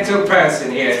judgmental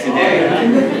person here today?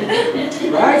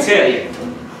 Well, I tell you,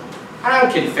 I'll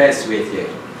confess with you.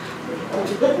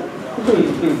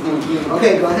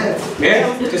 Okay, go ahead.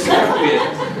 Well, to start with,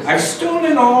 I've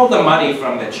stolen all the money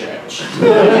from the church.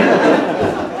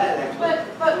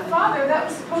 But Father, that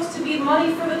was supposed to be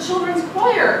money for the children's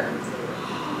choir.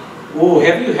 Oh,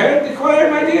 have you heard the choir,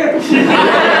 my dear?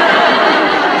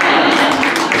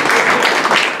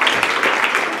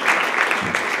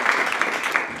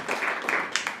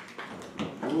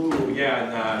 Ooh, yeah,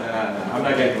 no. I'm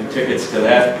not getting tickets to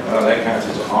that. Oh, that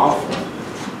concert's awful.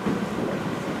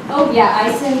 Oh yeah,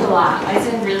 I sinned a lot. I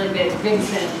sinned really big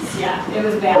sins. Yeah, it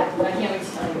was bad. I can't wait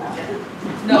to tell you about it.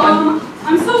 No,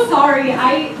 I'm so sorry.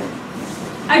 I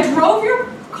drove your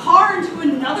car into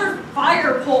another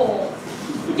fire pole.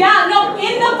 Yeah, no,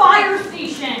 in the fire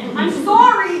station. I'm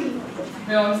sorry.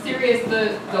 No, I'm serious.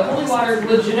 The holy water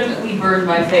legitimately burned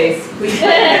my face. Please.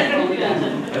 I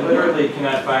literally apparently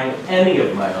cannot find any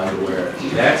of my underwear.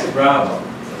 That's a problem.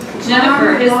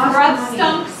 Jennifer, his breath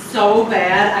stunk so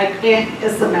bad, I can't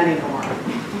kiss him anymore.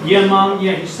 Yeah, Mom,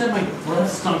 yeah, you said my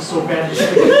breath stunk so bad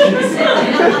that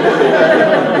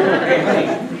Hey, honey,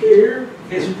 here,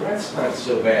 his breath smells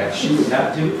so bad, she would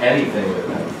not do anything with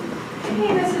him. Hey,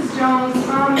 Mrs. Jones,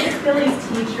 it's Billy's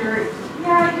teacher.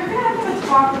 Yeah, you're gonna have to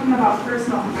talk with him about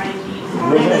personal hygiene.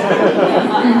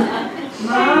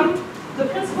 Mom, the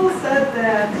principal said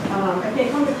that I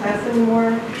can't come to class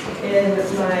anymore in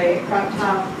my crop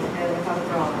top and without a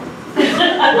bra. The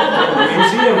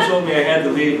museum told me I had to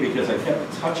leave because I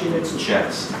kept touching its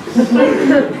chest.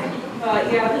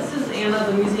 Yeah, this is Anna,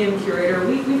 the museum curator.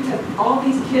 We've had all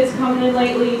these kids coming in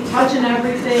lately, touching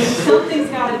everything. Something's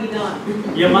got to be done.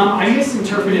 Yeah, Mom, I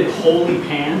misinterpreted holy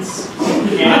pants,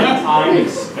 and I'm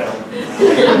expelled.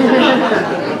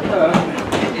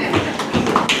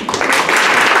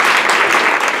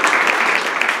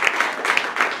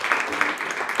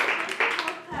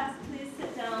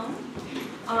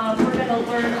 We're going to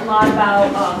learn a lot about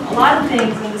a lot of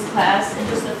things in this class in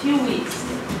just a few weeks,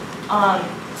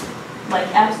 like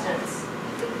abstinence.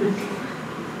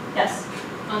 Yes.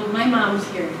 My mom's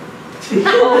here.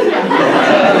 Oh, yeah.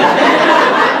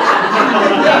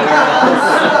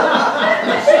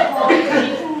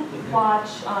 She can watch.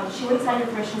 She wouldn't sign her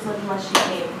permission slip unless she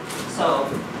came. So.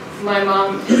 My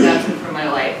mom is absent from my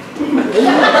life.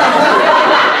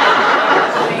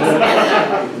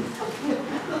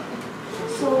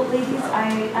 So, ladies,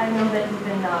 I know that you've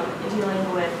been dealing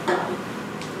with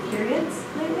periods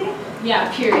lately.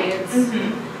 Yeah, periods.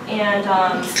 And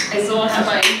I still don't have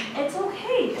my. It's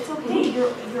okay. It's okay.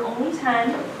 You're only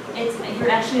 10. You're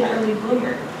actually an early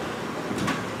bloomer.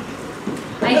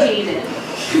 I hate it.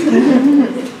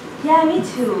 Yeah, me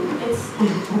too.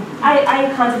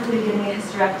 I contemplated getting a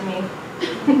hysterectomy.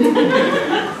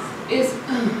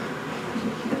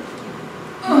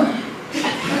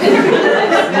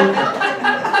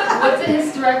 What's a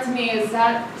hysterectomy? Is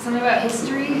that something about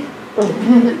history?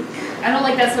 I don't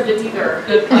like that subject either.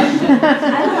 Good question.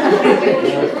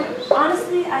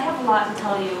 Honestly, I have a lot to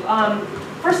tell you.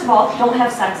 First of all, don't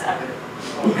have sex ever.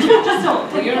 Just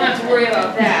don't. Well, you don't have to worry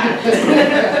about that.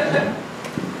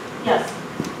 Yes.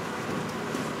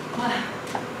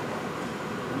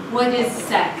 What is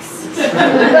sex? It's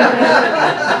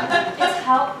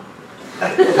how.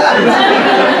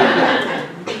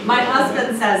 My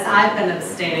husband says I've been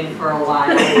abstaining for a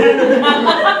while.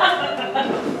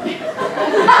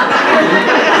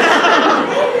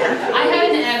 I had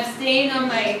to abstain on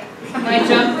my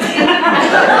jump ring.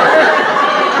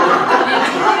 And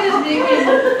Tom is making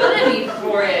fun of me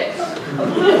for it.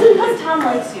 Because Tom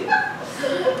likes you.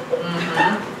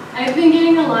 I've been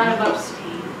getting a lot of abstains.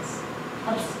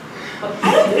 I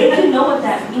don't think you know what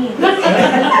that means.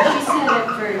 She said it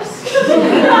first.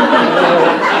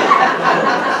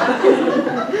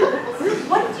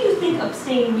 What do you think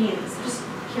abstain means? Just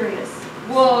curious.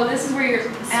 Well, this is where your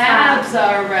abs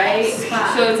are, right?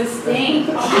 So it's a stain.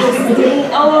 Oh, a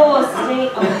stain. Oh, a stain.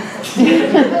 Oh,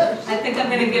 I think I'm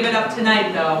going to give it up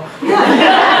tonight, though.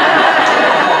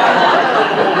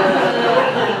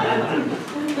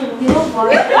 You know what?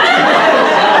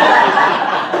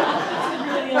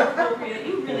 Really inappropriate.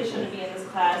 You really shouldn't be in this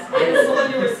class. I just told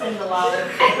you to rescind aloud. Is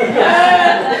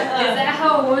that how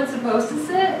a woman's supposed to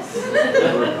sit?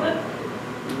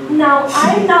 Now,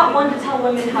 I'm not one to tell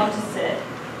women how to sit.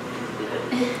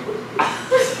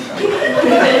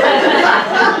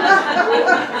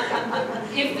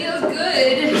 It feels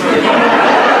good.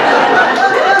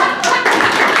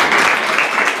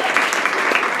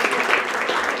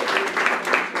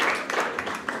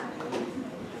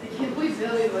 I can't believe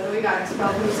Billy literally got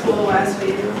expelled from school last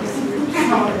week. It was so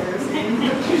embarrassing.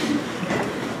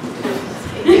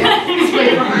 He's way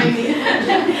behind me.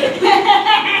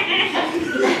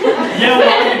 Yeah, well,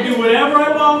 I can do whatever I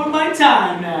want with my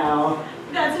time now.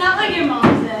 That's not what your mom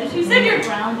said. She said you're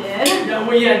grounded. Yeah,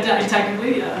 well, yeah,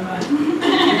 technically, yeah.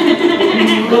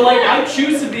 But, like, I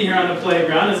choose to be here on the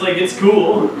playground. It's like, it's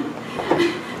cool.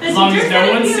 As long as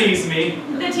no one sees me.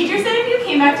 The teacher said if you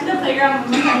came back to the playground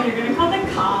one more time, you're going to call the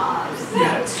cops.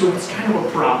 Yeah, so it's kind of a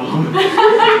problem. But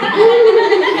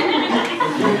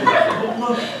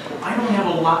look, I don't have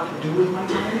a lot to do with my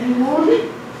time anymore.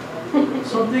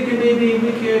 So I'm thinking maybe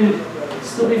we could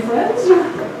still be friends? I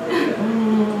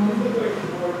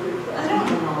don't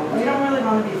know. We don't really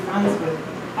want to be friends with.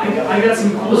 I got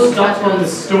some cool stuff from the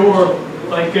store,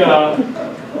 like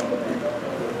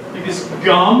this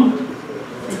gum.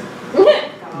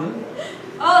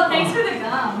 Oh, thanks for the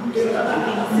gum.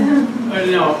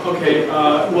 No, okay.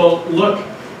 Well, look,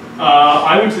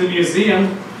 I went to the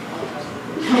museum.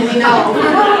 We know.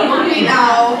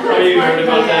 Wow. Oh, you heard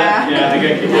about that? Yeah, they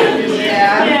got kicked out.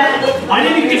 Yeah. I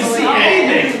didn't even get to see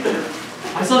anything.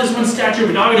 I saw this one statue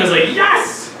of a dog and I was like,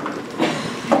 yes!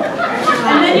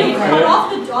 And then you cut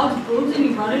off the dog's boobs and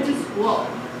you run it to school.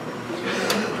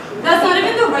 That's not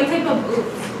even the right type of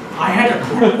boobs. I had to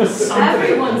prove something.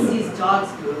 Everyone sees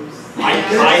dogs' boobs. I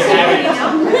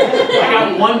haven't. I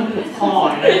got one paw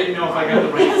and I didn't know if I got the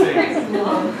right thing.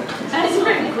 That's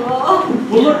pretty cool.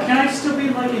 Well, look, can I still be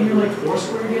like in your like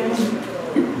Foursquare game?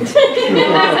 Talk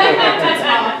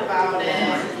about it.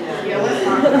 Yeah, let's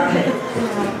talk about it.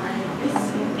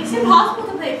 It's impossible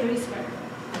to play three square.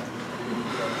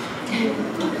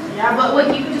 Yeah, but like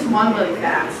you can just run really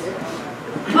fast.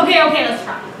 Okay, let's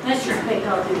try. Let's try. Wait,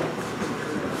 go do it.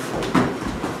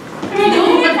 Are you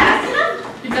doing it fast enough?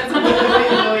 That's really,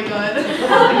 really good.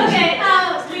 Okay,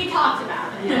 we talked about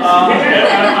it.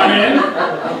 I'm in.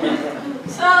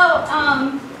 So,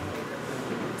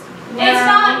 it's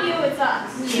not you, it's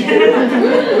us.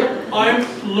 I'm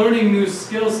learning new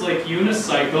skills like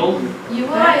unicycle. You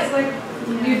guys, like,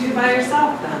 you do by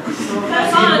yourself then. So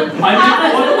That's fun.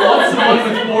 What's the one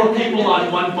with 4 people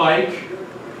on one bike?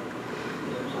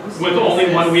 With only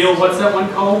one wheel? What's that one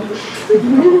called?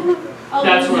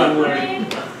 That's what I'm learning.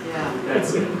 Yeah.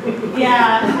 That's it.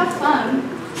 Yeah, have fun.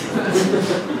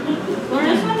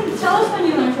 Tell us when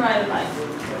you want to try the bike.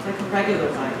 Like a regular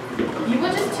bike. You were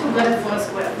just too good at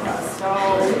Foursquare for us, so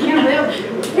we can't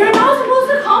live. You're not supposed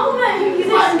to compliment him. He's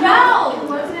not well.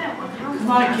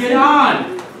 Come on, get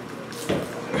on.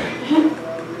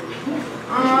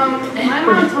 My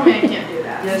mom told me I can't do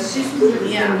that. Yeah, she's supposed to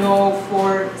say no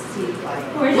 4-seat bike.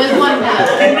 With one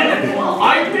wheel. I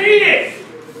made it!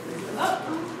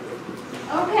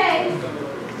 Okay.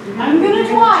 I'm gonna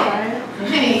try it.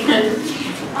 Hey.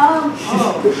 So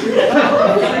you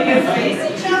face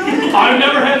each other? I've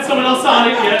never had someone else on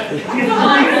it yet. We're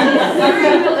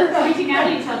pointing at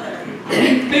each other.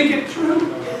 Think it through.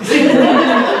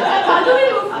 How do we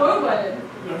move forward?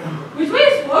 Which way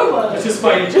is forward? Let's just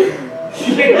fight each other.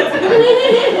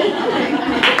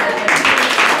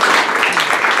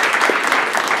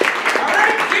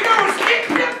 Alright, kiddos, get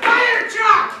in the fire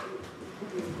truck!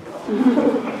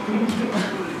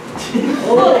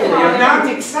 Oh, you're not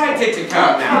excited to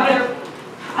come now. Father,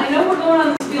 I know we're going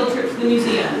on this field trip to the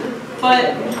museum, but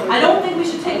I don't think we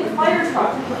should take the fire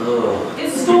truck. Oh,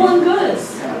 It's stolen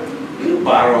goods. you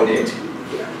borrowed it.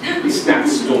 It's not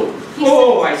stolen.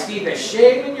 Oh, I see the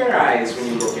shame in your eyes when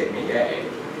you look at me, eh?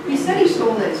 He said he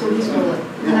stole it, so he stole it.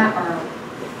 You're not borrowed.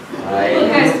 Look,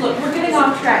 guys, look, we're getting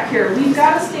off track here. We've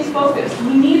got to stay focused.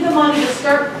 We need the money to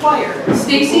start the choir.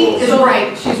 Stacy is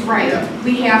right. She's right.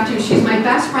 We have to. She's my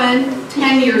best friend.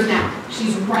 10 years now.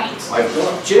 She's right. I've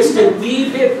got just a wee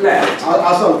bit left.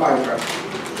 I'll sell the fire truck.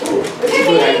 Oh, that's a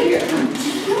good idea.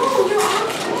 No, you're our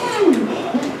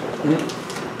friend.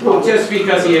 Well, just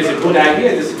because he has a good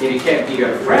idea doesn't mean he can't be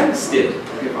your friend still.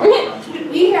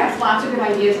 He has lots of good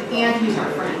ideas, and he's our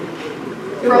friend.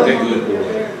 What a good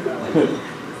boy.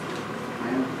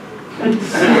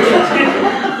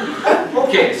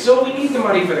 Okay, so we need the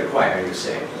money for the choir, you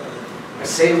say. I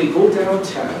say we go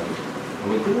downtown,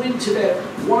 and we go into that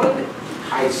one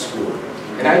high school,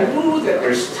 and I know that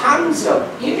there's tons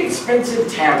of inexpensive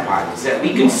tampons that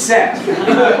we can sell.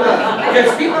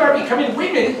 Because people are becoming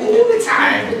women all the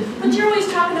time. But you're always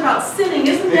talking about sinning.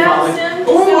 Isn't that a sin?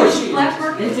 Oh, So she- black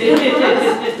market?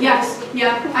 Yes,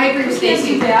 yeah, I agree with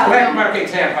Stacy. Black market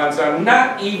tampons are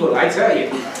not evil, I tell you.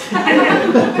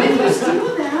 But if you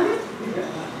steal them,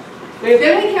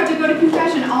 then we'd have to go to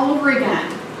confession all over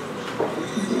again.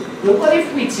 But what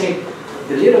if we take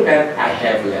the little bit I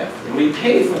have left and we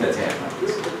pay for the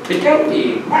tampons? But then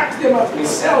we mark them up and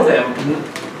sell them.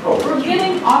 Oh, We're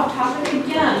getting off topic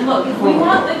again. Look, if we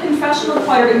want the confessional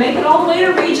choir to make it all the way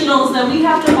to regionals, then we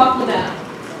have to buckle down.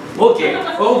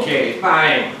 okay,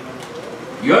 fine.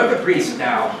 You're the priest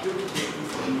now.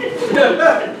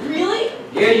 Really?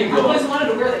 Here you I always go. wanted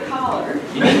to wear the collar.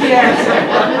 You need the answer.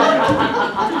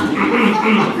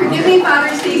 Forgive me,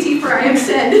 Father Stacy, for I have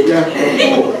said.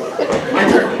 My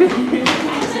turn.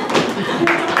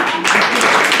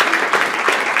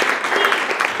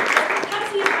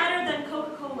 Pepsi is better than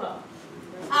Coca-Cola.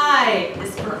 I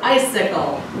is for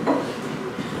icicle.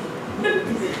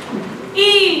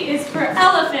 E is for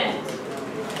elephant.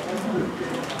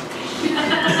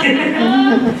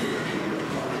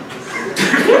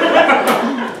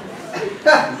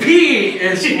 P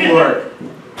is for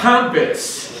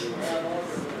pompous.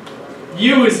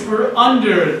 U is for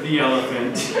under the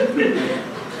elephant.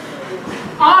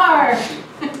 R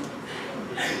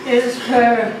is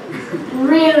for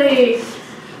really,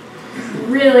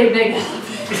 really big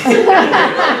elephant.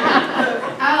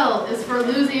 L is for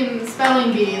losing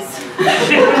spelling bees. That's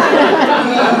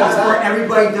where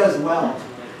everybody does well.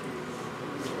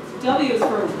 W is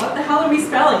for what the hell are we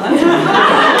spelling?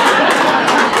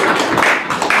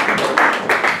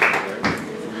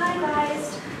 Hi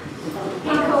guys.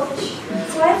 Hey coach.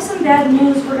 So I have some bad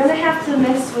news. We're gonna have to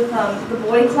mix with the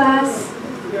boy class.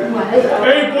 What?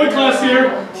 Hey, boy class here.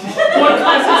 Boy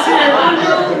class is here.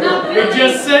 They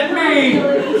just sent me.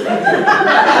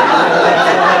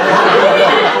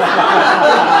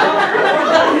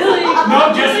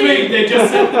 No, just me. They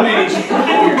just sent me.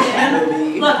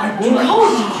 Look,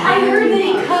 coach, I heard that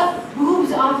he cut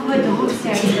boobs off of a dog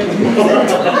statue.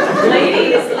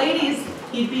 Ladies,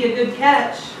 he'd be a good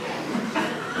catch.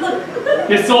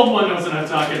 This old one knows what I'm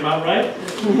talking about, right?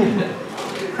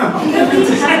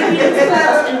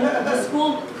 The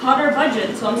school cut our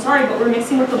budget, so I'm sorry, but we're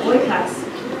mixing with the boy class.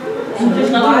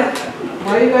 There's nothing.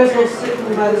 Why are you guys all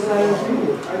sitting by the side of the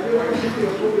pool?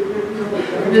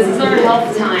 This is our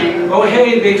health time. Oh,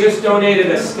 hey, they just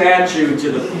donated a statue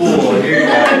to the pool. Here you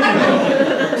go.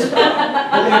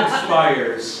 It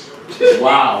expires.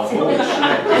 Wow. Holy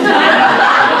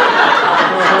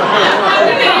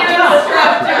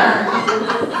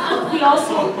We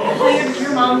also hired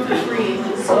your mom for free,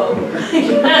 so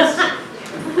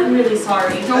I'm really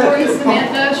sorry. Don't worry,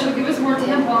 Samantha. She'll give us more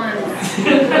tampons.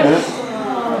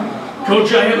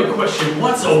 Coach, I have a question.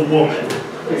 What's a woman?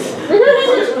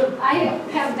 I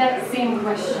have that same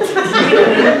question.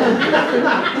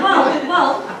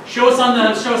 Well. Show us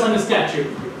on the statue.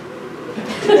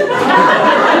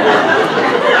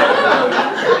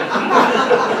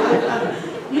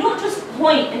 You don't just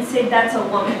point and say that's a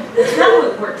woman. That's not how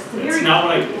it works. It's not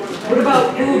what I do. What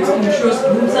about boobs? Can you show us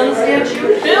boobs on the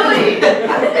statue? Billy!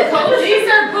 These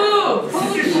are boobs!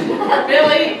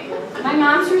 Billy! My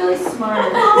mom's really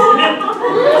smart.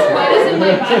 Why doesn't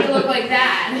my body look like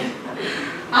that?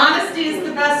 Honesty is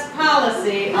the best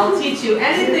policy. I'll teach you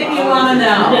anything you want to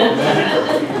know.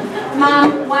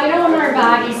 Mom, why don't our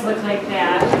bodies look like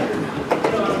that?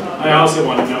 I also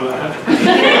want to know that.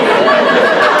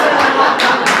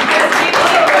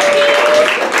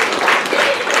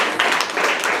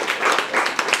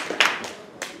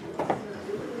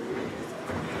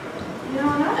 You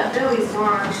know, now that Billy's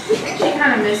gone, she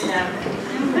kind of missed him.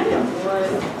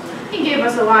 He gave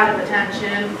us a lot of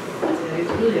attention. He's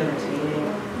really entertaining.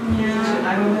 Yeah. Should I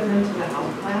go with him to the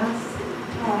health class?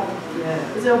 Oh.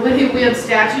 Yeah. Is it Willy Weird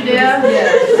statue there?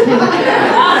 Yes.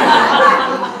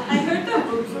 I heard their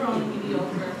boobs were only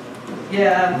mediocre.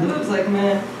 Yeah, boobs like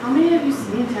meh. How many have you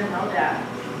seen him know that?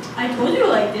 I told you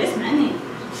like this many.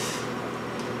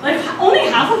 Like only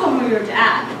half of them were your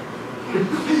dad. I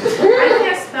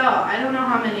can't spell. I don't know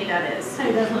how many that is.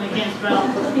 I definitely can't spell.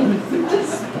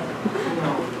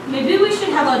 Maybe we should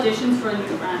have auditions for a new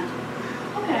friend.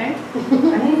 Okay. I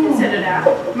didn't consider that.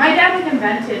 My dad like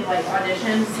invented like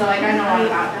auditions, so like I know all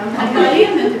about them. I thought he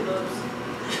invented boobs.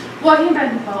 Well, he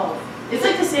invented both. It's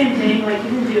like the same thing. Like you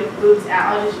can do boobs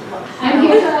at audition. I'm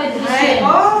here to audition.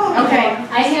 Oh. Okay.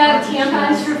 I have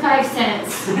tampons for 5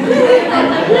 cents.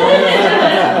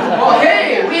 Oh,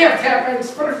 hey, we have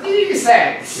tampons for 3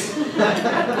 cents.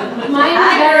 Mine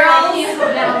are better. I can't go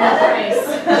down the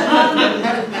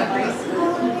price.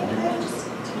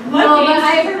 No, but I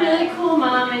have a really cool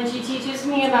mom, and she teaches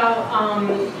me about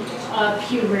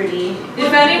puberty.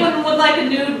 If anyone would like a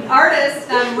nude artist,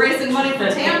 I'm raising money for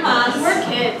tampons. We're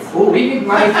kids. Oh, we need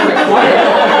money for the choir.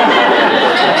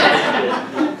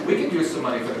 We can use some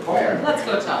money for the choir. Let's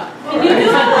go talk. Can you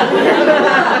do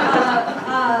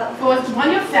One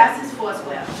of your fastest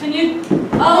foursquare. Can you?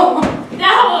 Oh,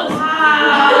 that was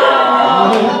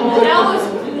wow. That was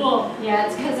cool. Yeah,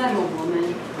 it's because I'm a woman.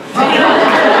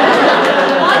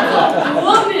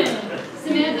 Woman.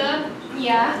 Samantha.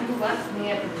 Yeah. You left me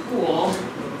at the pool.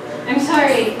 I'm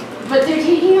sorry, but they're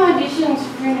taking auditions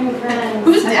for new friends.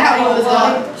 Who's that? What was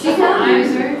that? She's not a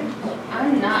user.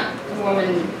 I'm not a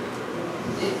woman.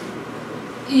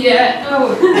 Yeah.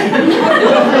 Oh.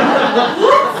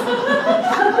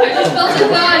 I just felt a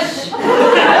gush.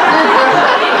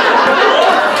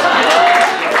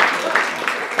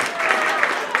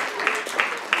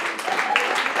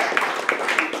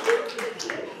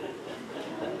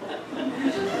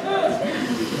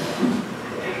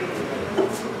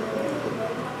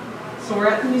 So we're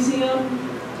at the museum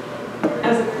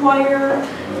as a choir.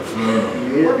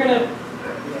 We're gonna.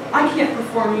 I can't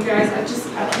perform, you guys. I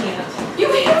can't. You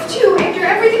have to after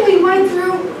everything we went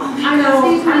through. I know.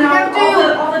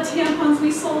 All the tampons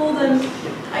we sold, and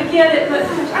I get it, but I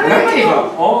gave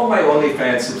up all my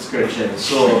OnlyFans subscriptions,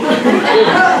 so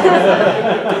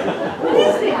what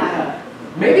is that?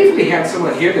 maybe if we had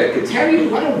someone here that could tell you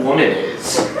what a woman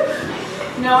is.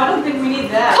 No, I don't think we need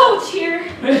that. Coach here.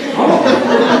 Hey,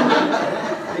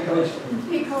 Coach.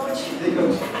 Hey, Coach. Hey,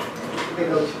 Coach. Hey,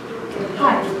 Coach.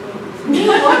 Hi.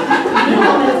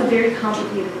 Woman is a very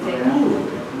complicated thing.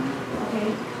 Okay?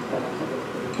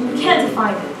 And you can't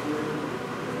define it.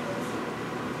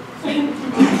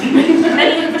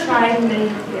 Many have tried and many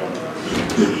have failed.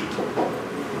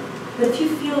 But if you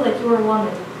feel like you're a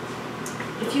woman,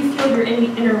 if you feel you're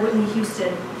inner Whitney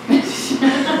Houston. Does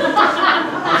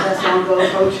that sound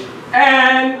good, Coach?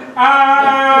 And I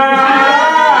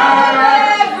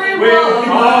will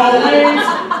always.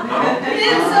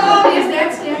 Is that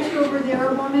statue over there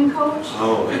a woman, Coach?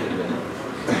 Oh, wait a minute.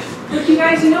 Look, you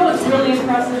guys, you know what's really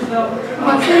impressive though?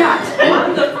 What's that?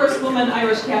 I'm the first woman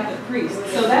Irish Catholic priest,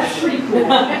 so that's pretty cool.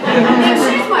 And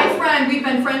she's my friend. We've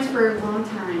been friends for a long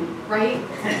time, right?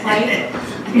 Right?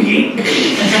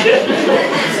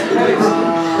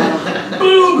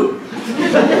 Boom!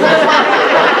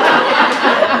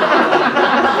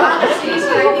 Honestly,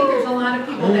 so I think there's a lot of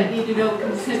people that need to go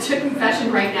to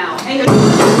confession right now.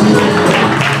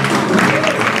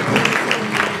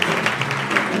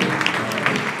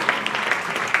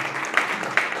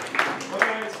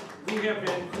 We have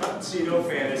been Tuxedo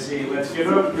Fantasy. Let's give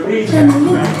it up to these guys.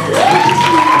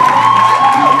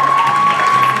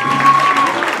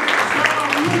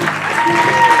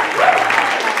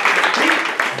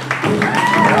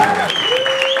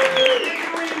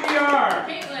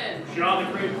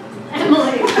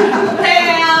 Emily.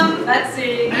 Pam.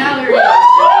 Betsy. Mallory.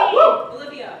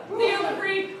 Olivia. Theo the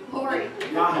Freak. Lori.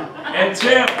 And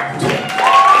Tim.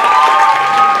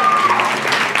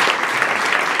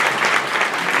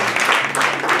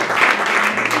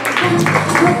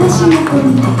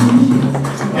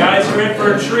 Guys are in for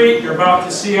a treat. You're about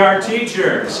to see our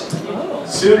teachers.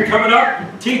 Soon coming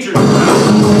up, teachers.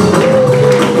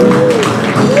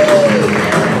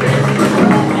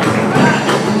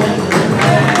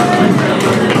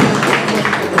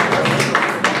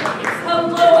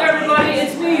 Hello, everybody.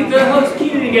 It's me, the host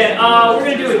Keenan again. We're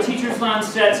going to do a teacher's lounge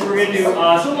set, so we're going to do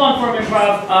some long-form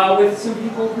improv with some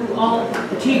people who all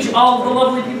teach all of the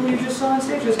lovely people you just saw on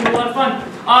stage. It's going to be a lot of fun.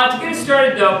 To get us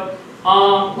started, though,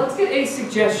 let's get a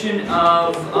suggestion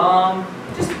of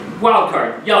just wild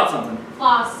card. Yell at something.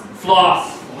 Floss.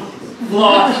 Floss.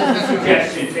 Floss is the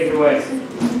suggestion. Take it away.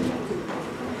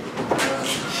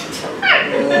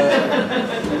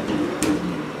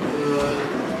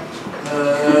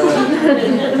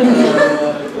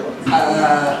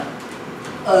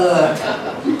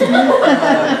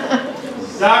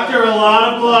 Doctor, a lot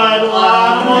of blood,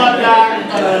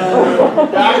 doctor.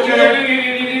 Doctor.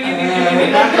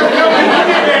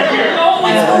 Oh,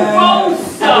 it's gross!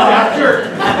 Doctor,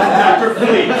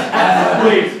 please.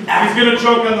 He's gonna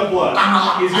choke on the blood.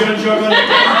 He's gonna choke on the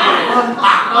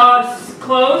blood.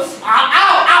 Close.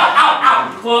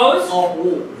 Ow! Close.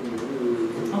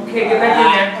 Okay, get back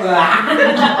in there.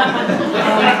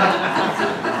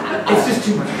 It's just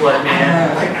too much blood,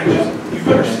 man. You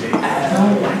better stay.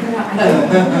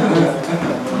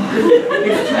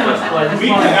 It's too much blood. We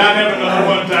cannot have another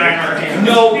one dying in our hands.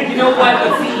 No, you know what?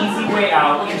 That's the easy way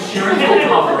out. Insurance will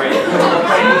cover it.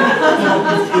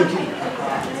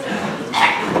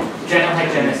 Dental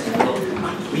hygienist.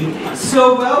 So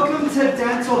welcome to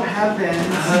Dental Heaven.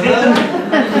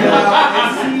 I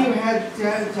see you had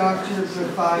Dr.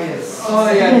 Matthias. Oh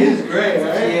yeah, he's great,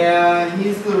 right? Yeah,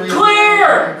 he's the real.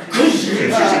 Clear!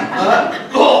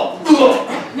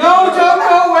 No, don't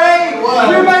go away! What?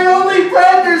 You're my only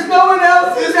friend, there's no one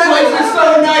else. This place is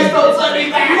so nice, don't send me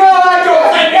back! No, I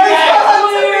don't send me back!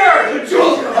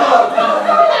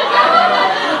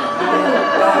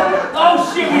 Oh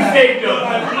shit, we saved him.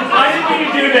 I didn't mean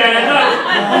to do that.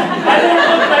 I didn't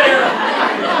look better.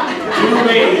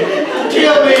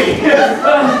 Kill me!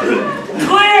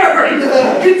 Clear!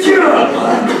 Good job!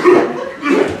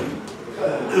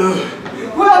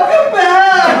 Welcome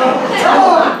back!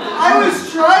 Oh, I was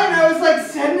trying, I was like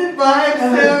sending vibes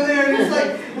down there, and it's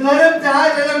like, let him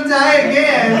die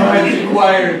again. I'm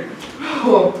required.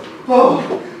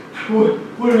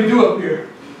 What do we do up here?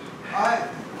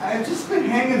 I've just been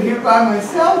hanging here by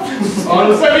myself.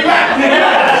 Oh, send me back!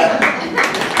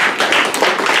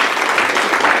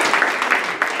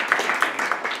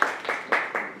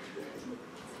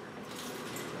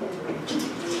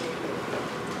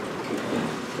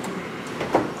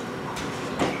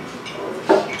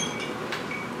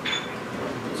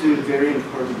 Dude, very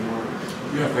important work.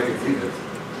 Yeah, if I can see this.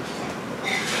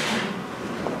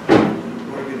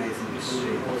 Organizing the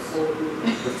streets.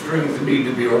 The strings need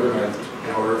to be organized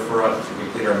in order for us to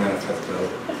complete our manifesto.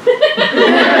 I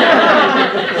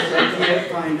can't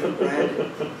find a red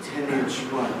 10-inch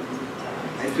one.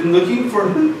 I've been looking for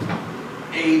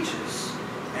ages,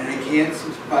 and I can't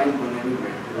seem to find one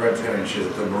anywhere. Red finish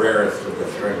is the rarest of the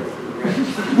three.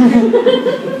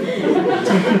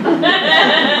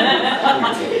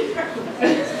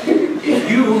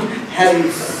 If you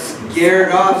hadn't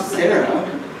scared off Sarah,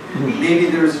 maybe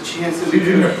there was a chance that we You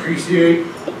didn't could appreciate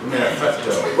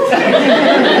manifesto.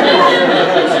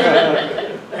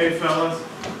 Hey fellas.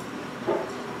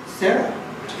 Sarah.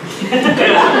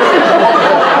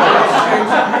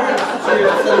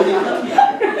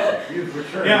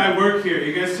 Yeah, I work here.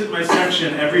 You guys sit in my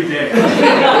section every day. How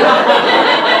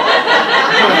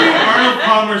many Arnold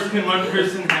Palmers can one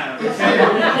person have? Okay?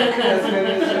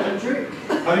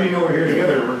 How do you know we're here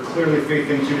together? We're clearly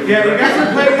facing two different Yeah, you guys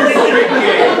are playing the string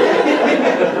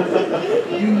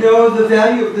game. You know the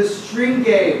value of the string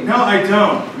game. No, I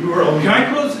don't. You were only. Can I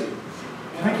close it?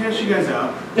 Can I cash you guys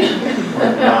out?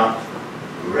 We're not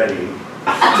ready.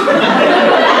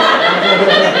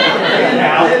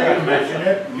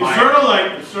 You're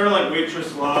sort of like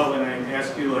waitress law when I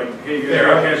ask you like, hey, you There.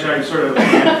 gotta cash out. You sort of. I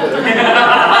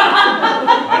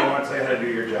don't want to say how to do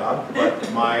your job,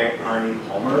 but my Arnie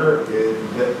Palmer is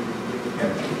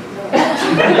empty.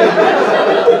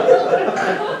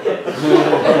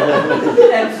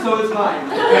 And so is mine.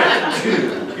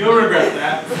 You'll regret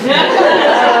that.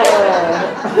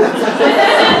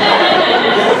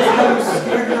 That's how you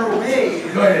scared her away.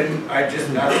 No, I didn't. I just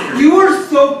asked her. You were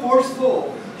so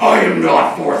forceful. I am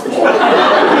not forceful.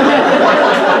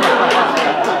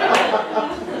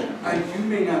 You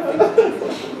may not think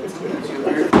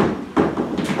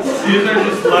These are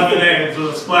just lemonades with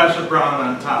a splash of brown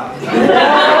on top.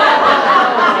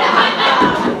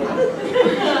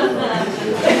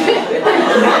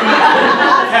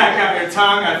 Tack out your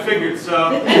tongue, I figured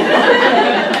so.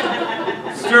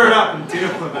 Stir it up and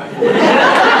deal with it.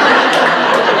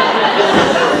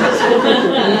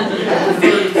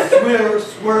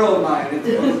 Swirl mine, it's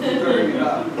stirring it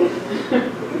up.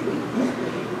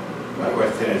 My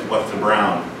question is, what's the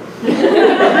brown? I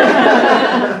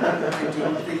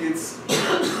don't think it's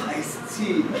iced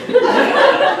tea.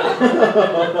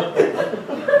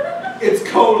 It's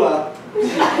cola.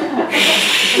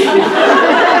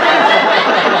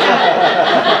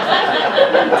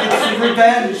 It's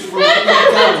revenge for what you've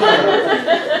done to her.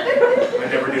 I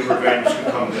never knew revenge could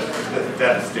come this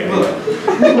devastating. Look,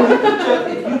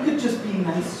 if you could just be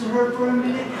nice to her for a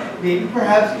minute, maybe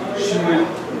perhaps she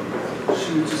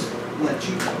would just let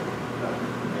you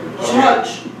touch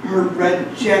her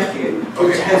red jacket,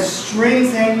 which has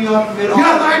strings hanging off of it.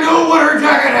 Yes, I know what her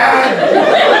jacket had!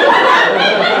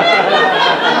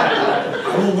 I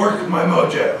will work my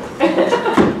mojo.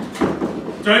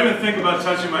 Don't even think about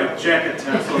touching my jacket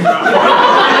tassels.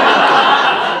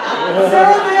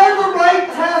 Sarah, they are the right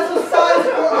tassel size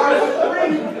for our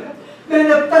spring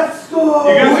manifesto.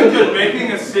 You guys have been making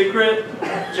a secret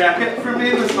jacket for me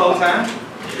this whole time?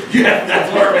 Yes, that's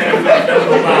what our manifesto is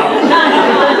about.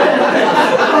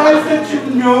 Surprised that you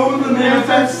know the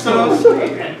manifesto. So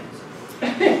sweet.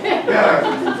 Yeah,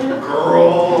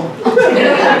 girl.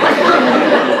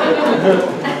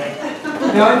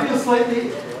 Now I feel slightly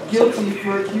guilty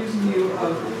for accusing you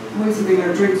of poisoning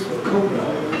our drinks with cola.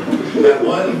 That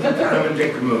one kind of a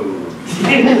dick move.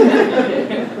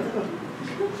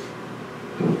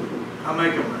 I'll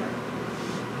make it right.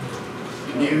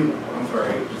 Can you, I'm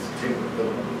sorry, just take the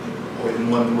poison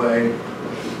one away?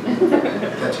 Is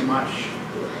that too much?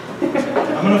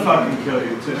 I'm gonna fucking kill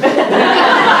you too.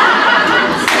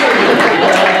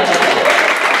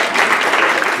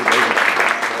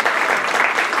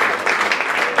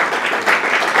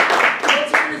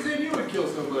 What's the reason you would kill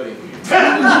somebody?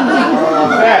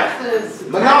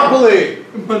 Monopoly!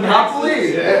 Monopoly?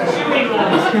 Yeah.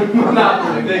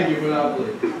 Monopoly, thank you,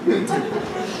 Monopoly.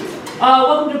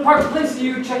 Welcome to Park Place. Are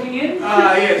you checking in?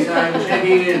 Yes, I'm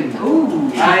checking in.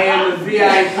 Ooh. I am a VIP.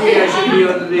 I should be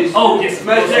on the list. Oh, yes.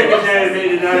 My secretary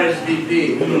made an RSVP.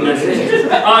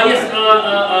 Yes,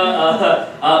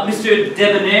 Mr.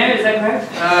 Debonair, is that correct?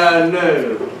 No.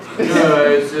 No,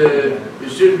 it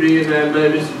should be, and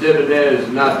Mr. Debonair is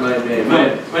not my name.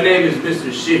 My name is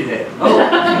Mr. Shithead. Oh.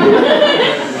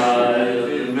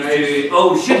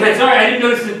 Oh, shithead. Sorry, I didn't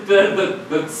notice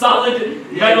the solid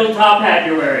metal top hat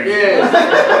you're wearing. Yes.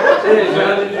 Yes,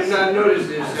 how did you not notice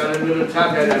this solid metal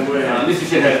top hat I'm wearing? Mr.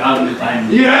 Shithead,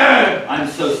 I'm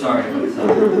so sorry.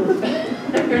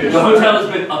 The hotel has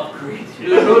been upgraded.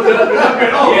 The hotel has been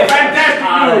upgraded? Oh, yes.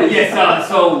 fantastic news! Yes,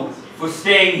 so for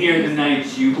staying here the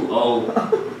night, you owe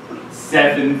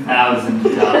 $7,000.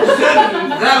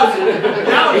 $7,000?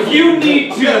 If you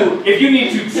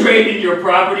need to trade in your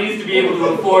properties to be able to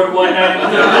afford one night in the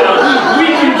hotel, we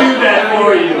can do that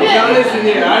for you. Now listen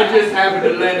here, I just happened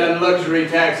to land on luxury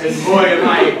tax, and boy am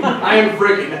I am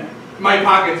freaking. My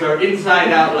pockets are inside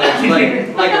out like a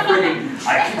freaking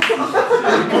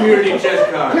community chest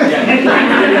card.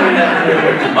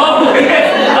 Oh,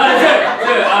 yes,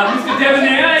 Mr.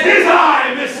 Debonair. Tis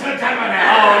I, Mr. Debonair.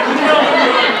 Oh, you know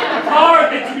your car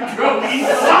that you drove in.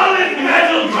 Solid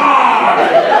metal car.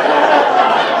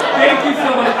 Thank you so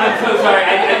much. I'm so sorry.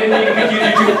 I didn't mean to confuse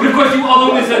you two. But of course you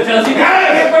own this hotel, so you can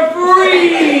have it for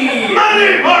free.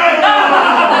 Money for it.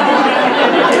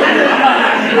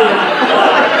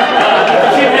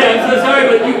 I'm so sorry,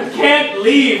 but you can't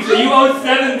leave, so you owe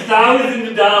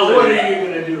 $7,000. What are you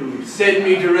gonna do? Send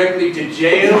me directly to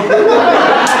jail?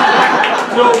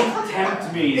 Don't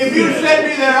tempt me. If you send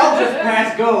me there, I'll just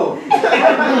pass go. If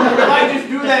I just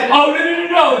do that. Oh,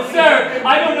 no, sir.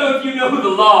 I don't know if you know the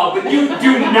law, but you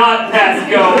do not pass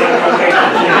go.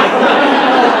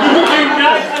 You do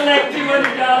not collect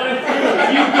 $200.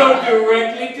 You go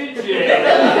directly to jail.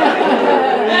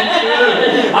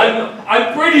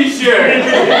 I'm pretty sure.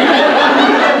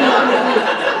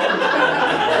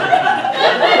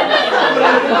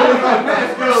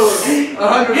 Pass go.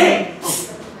 100. Hey,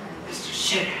 Mr.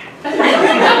 Shit. I've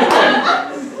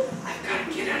got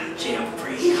to get out of jail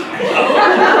free.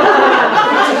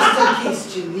 Just in case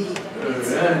you need.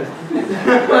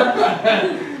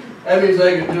 That means I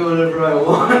can do whatever I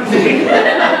want.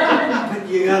 But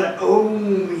you gotta owe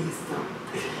me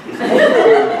something.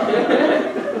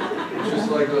 Just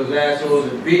like those assholes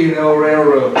at B&O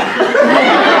Railroad.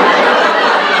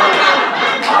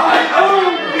 I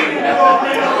own B&O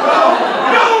Railroad!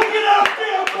 Don't get up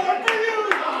there, boy, for you!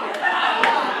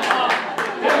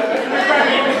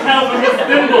 Help from his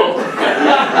thimble.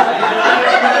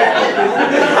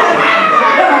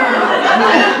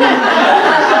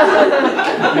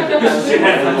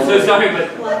 I'm so sorry, but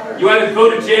you either go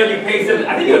to jail, you pay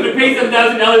I think you have to pay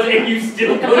 $7,000 and you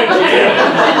still go to jail.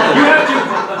 You have to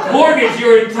mortgage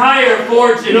your entire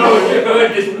fortune to go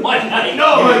in this one night.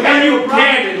 No, and you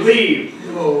can't leave.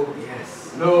 No.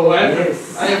 No, I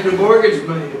have to mortgage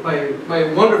my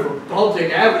wonderful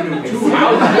Baltic Avenue 2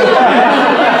 houses.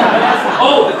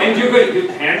 Oh, and you're going to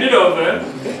hand it over.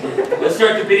 Let's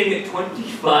start the bidding at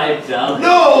 $25.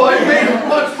 No, I paid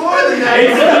much more than that.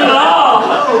 It's the law.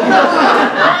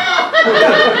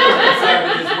 Sorry,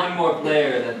 but there's one more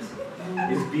player that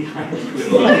is behind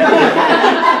you.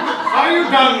 Are you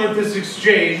done with this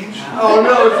exchange? Oh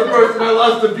no, it's the person I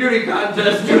lost the beauty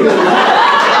contest to.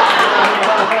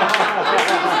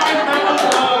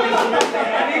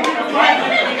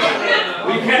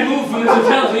 We can't move from this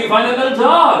hotel until you find that little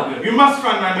dog. You must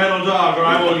find my metal dog, or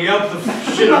I will yelp the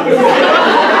shit out of you.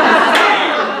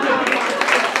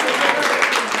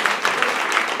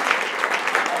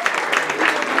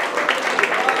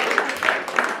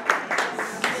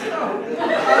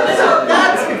 So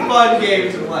that's a fun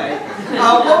game to play.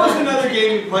 What was another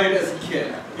game you played as a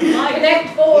kid?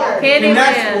 Connect 4.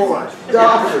 Connect 4.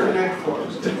 Doctor. Connect 4.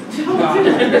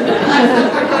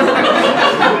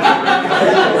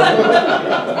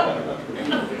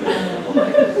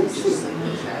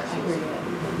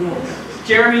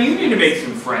 Jeremy, you need to make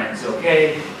some friends,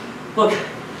 okay? Look,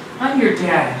 I'm your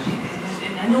dad,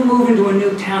 and I know moving to a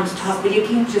new town's tough, but you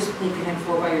can't just play Connect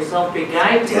 4 by yourself, big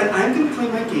guy. Dad, I'm going to play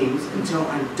my games until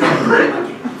I'm done playing my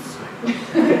games.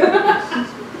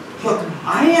 Look,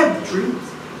 I have dreams.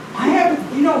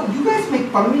 You guys make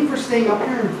fun of me for staying up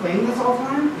here and playing this all the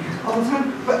time,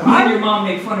 but Me and your mom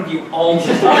make fun of you all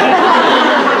the time.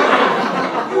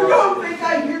 You don't think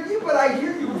I hear you, but I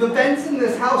hear you. The vents in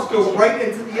this house go right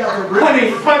into the other room.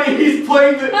 Honey, he's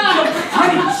playing the...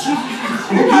 Honey,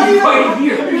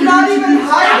 You're not even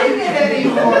hiding it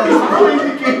anymore. He's playing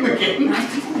the game again.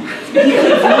 He's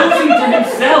losing to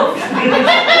himself.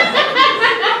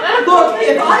 Look,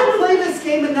 if I play this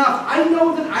game enough, I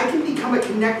know that I can become a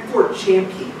Connect 4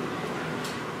 champion.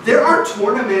 There are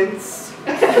tournaments.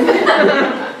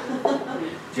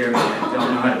 Jeremy, I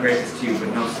don't know how to break this to you, but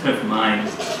no son of mine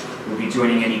will be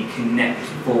joining any Connect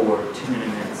 4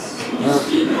 tournaments.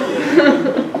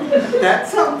 That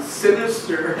sounds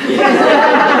sinister.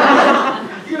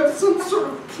 You have some sort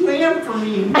of plan for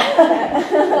me.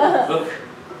 Look,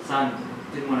 son,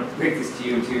 didn't want to break this to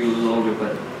you until you're a little older,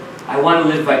 but I want to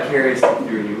live vicariously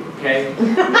through you, okay?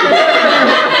 And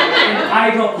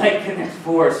I don't like Connect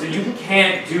 4, so you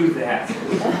can't do that.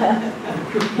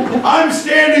 I'm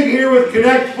standing here with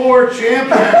Connect 4 champion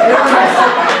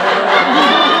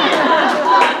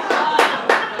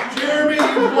Jeremy,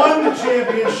 you've won the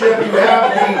championship. You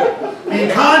have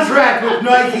the contract with no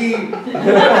Nike, and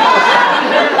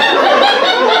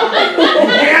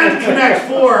Connect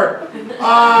 4.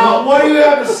 What do you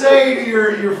have to say to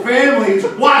your families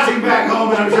watching back home?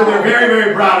 And I'm sure they're very,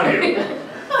 very proud of you.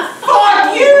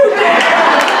 Fuck you,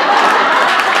 Dad!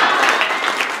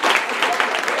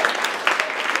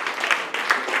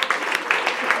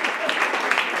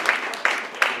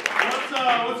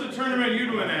 What's the tournament you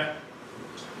doing at?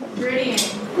 Grittying.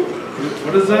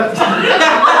 What is that?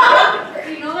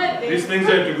 You know what? These things I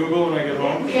have to Google when I get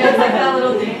home? Yeah, it's like that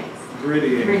little dance.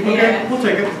 Gritty. Gritty. Okay, we'll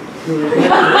take it.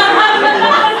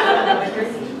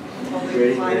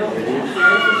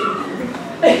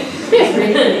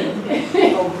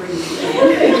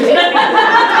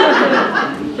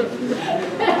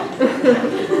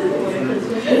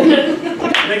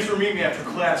 Thanks for meeting me after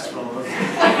class, fellas. You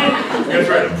guys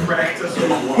ready to practice or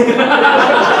what?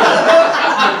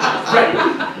 Ready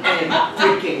and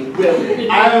freaking willing.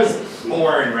 I was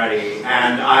born ready,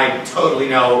 and I totally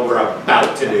know what we're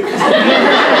about to do.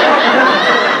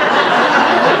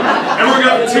 And we're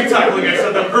going to TikTok like I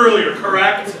said that earlier,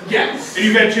 correct? Yes. And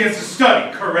you've had a chance to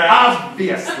study, correct?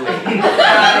 Obviously.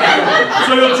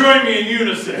 So you'll join me in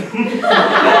unison.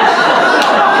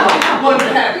 One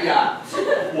caveat.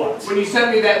 What? When you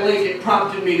sent me that link, it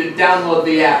prompted me to download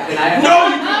the app, and I have No,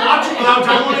 you can watch it without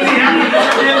downloading the app. You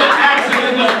just hit the X and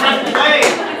then just press play.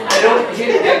 I don't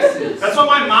hit X's. That's what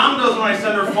my mom does when I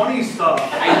send her funny stuff.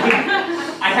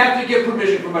 I have to get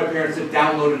permission from my parents to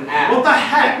download an app. What the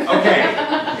heck? Okay,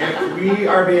 if we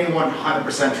are being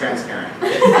 100% transparent,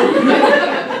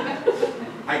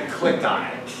 I clicked on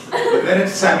it. But then it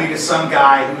sent me to some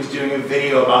guy who was doing a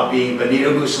video about being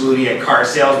Benito Mussolini at car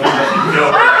salesman, but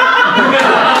no.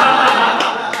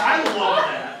 I love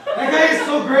that. That guy is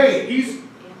so great. He's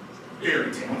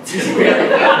very talented. He's very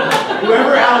talented.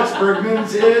 Whoever Alex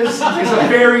Bergman's is a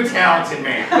very talented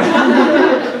man.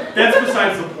 That's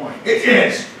besides the point. It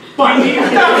is. But he's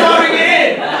downloading it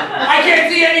in! I can't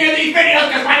see any of these videos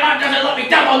because my mom doesn't let me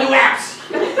download new apps!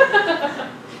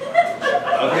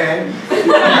 Okay.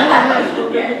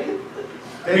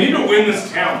 We need to win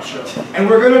this talent show. And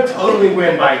we're going to totally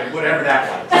win by whatever that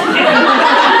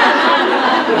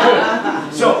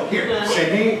was. So, here,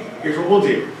 Sydney, here's what we'll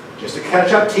do. Just to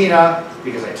catch up Tina,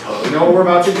 because I totally know what we're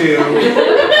about to do.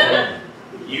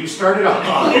 You start it off.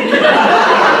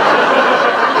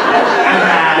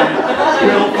 And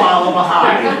then we'll follow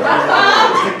behind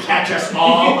to catch us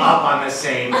all up on the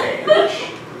same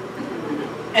page.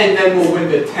 And then we'll win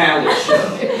the talent show.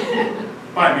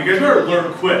 Fine, you guys better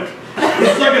learn quick. This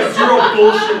is like a zero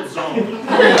bullshit zone.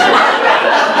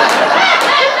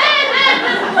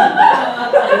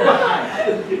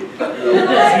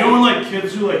 You know when like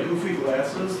kids do like goofy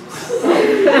glasses?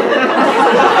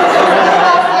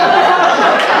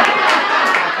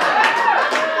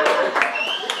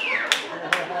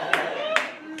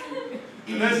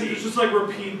 And then it's just like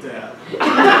repeat that.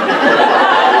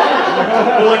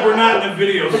 But like we're not in the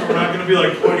video, so we're not gonna be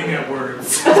like pointing at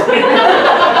words.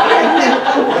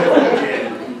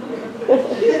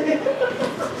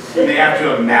 They have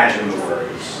to imagine the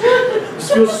words. This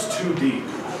feels too deep.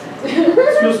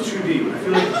 This feels too deep. I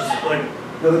feel like it's just like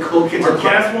no, the cool kids our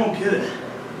cast won't get it.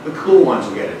 The cool ones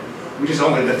will get it. Which is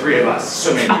only the three of us,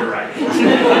 so maybe you're right.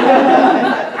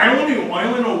 I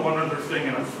only know one other thing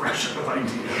and I'm fresh with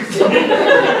ideas.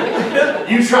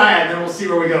 You try it and then we'll see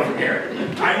where we go from here.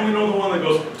 I only know the one that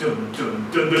goes dun,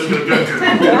 dun, dun, dun, dun, dun,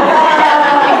 dun.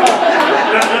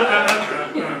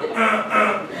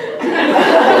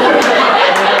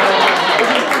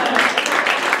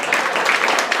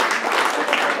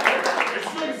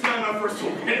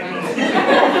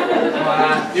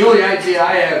 The only idea I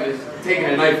have is taking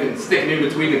a knife and sticking it in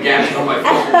between the gaps on my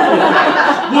phone.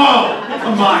 Whoa!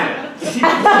 Combine it.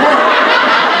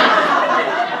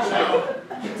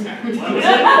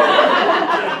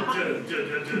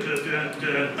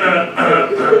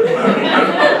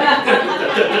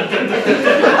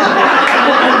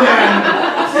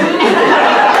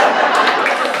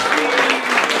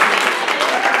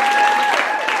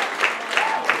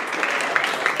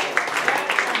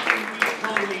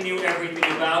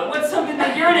 What's something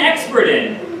that you're an expert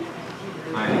in?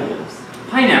 Pineapples.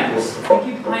 Pineapples. Thank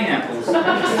you, pineapples.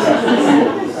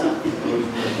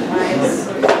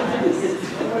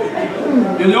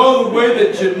 You know the way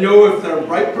that you know if they're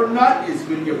ripe or not is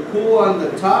when you pull on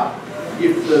the top.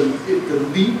 If the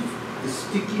leaf, the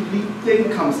sticky leaf thing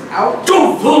comes out.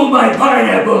 Don't pull my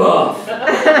pineapple off!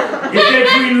 If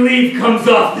every leaf comes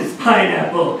off this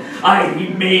pineapple, I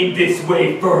remain this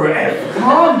way forever.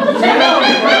 Calm down.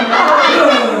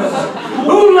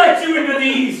 Who let you into the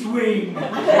East Wing? The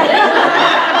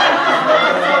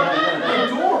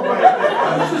door right there.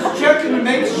 I was just checking to make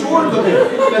sure that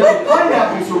the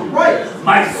pineapples are ripe.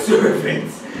 My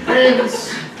servants.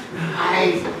 Prince,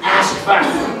 I asked for a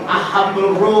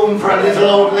humble room for a little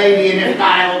old lady, and if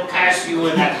not, I will curse you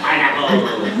with that pineapple.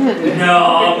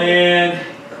 No, man.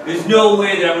 There's no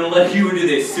way that I'm gonna let you into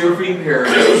this surfing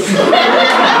paradise. Oh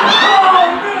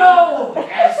no!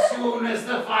 As soon as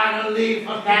the final leaf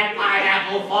of that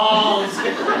pineapple falls,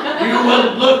 you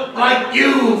will look like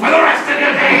you for the rest of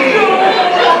your days.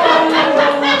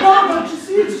 No, don't you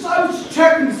see? It's just, I was just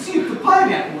checking to see if the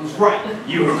pineapple was ripe.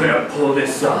 You were gonna pull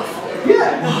this off.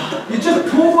 Yeah, you just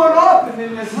pull one up and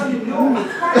then that's how you know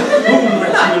it's right. Who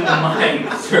let you into my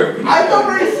surfing? I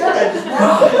already said I just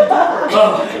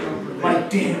wanted My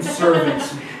damn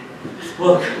servants, man.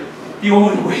 Look, the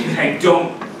only way that I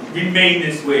don't remain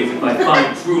this way is if I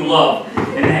find true love,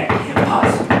 and that can't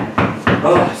possibly.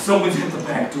 Oh, someone's at the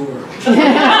back door.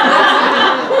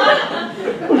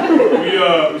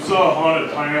 We saw a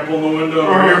haunted pineapple in the window.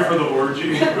 We're here for the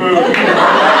orgy.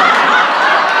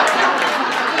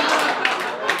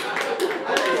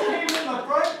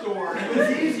 Front door is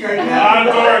easy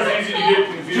to get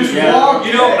confused. Just walk.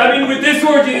 You know, I mean, with this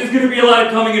orgy, there's going to be a lot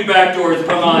of coming in back doors, if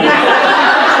I'm honest.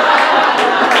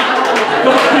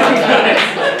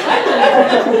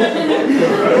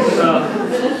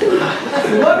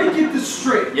 Let me get this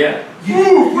straight. Yeah.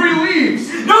 Move, 3 leaves.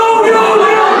 No!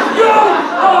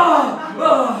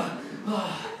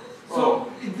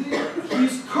 So,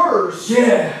 he's cursed.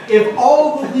 Yeah. If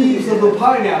all the leaves of the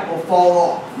pineapple fall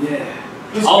off. Yeah.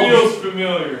 This feels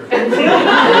familiar.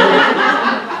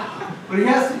 But he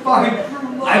has to find true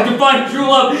love. I have to find true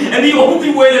love, and the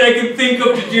only way that I can think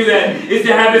of to do that is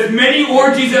to have as many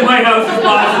orgies at my house as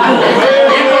possible. In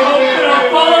the hope that I'll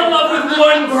fall in love with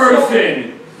one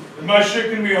person. If my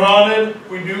shit can be haunted,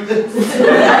 we do this.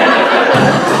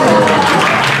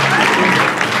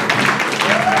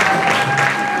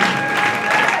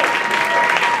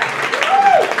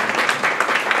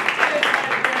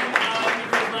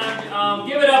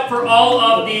 Give it up for all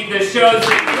of the shows.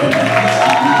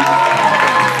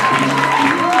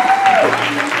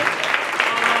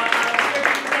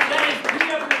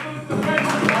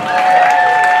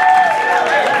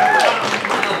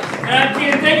 And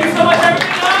Keenan, thank you so much, everybody.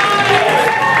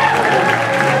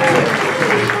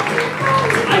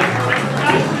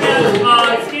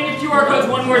 Scan your QR codes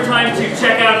one more time to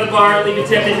check out of the bar, leave a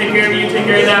tip, they take care of you, take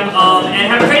care of them, and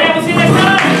have a great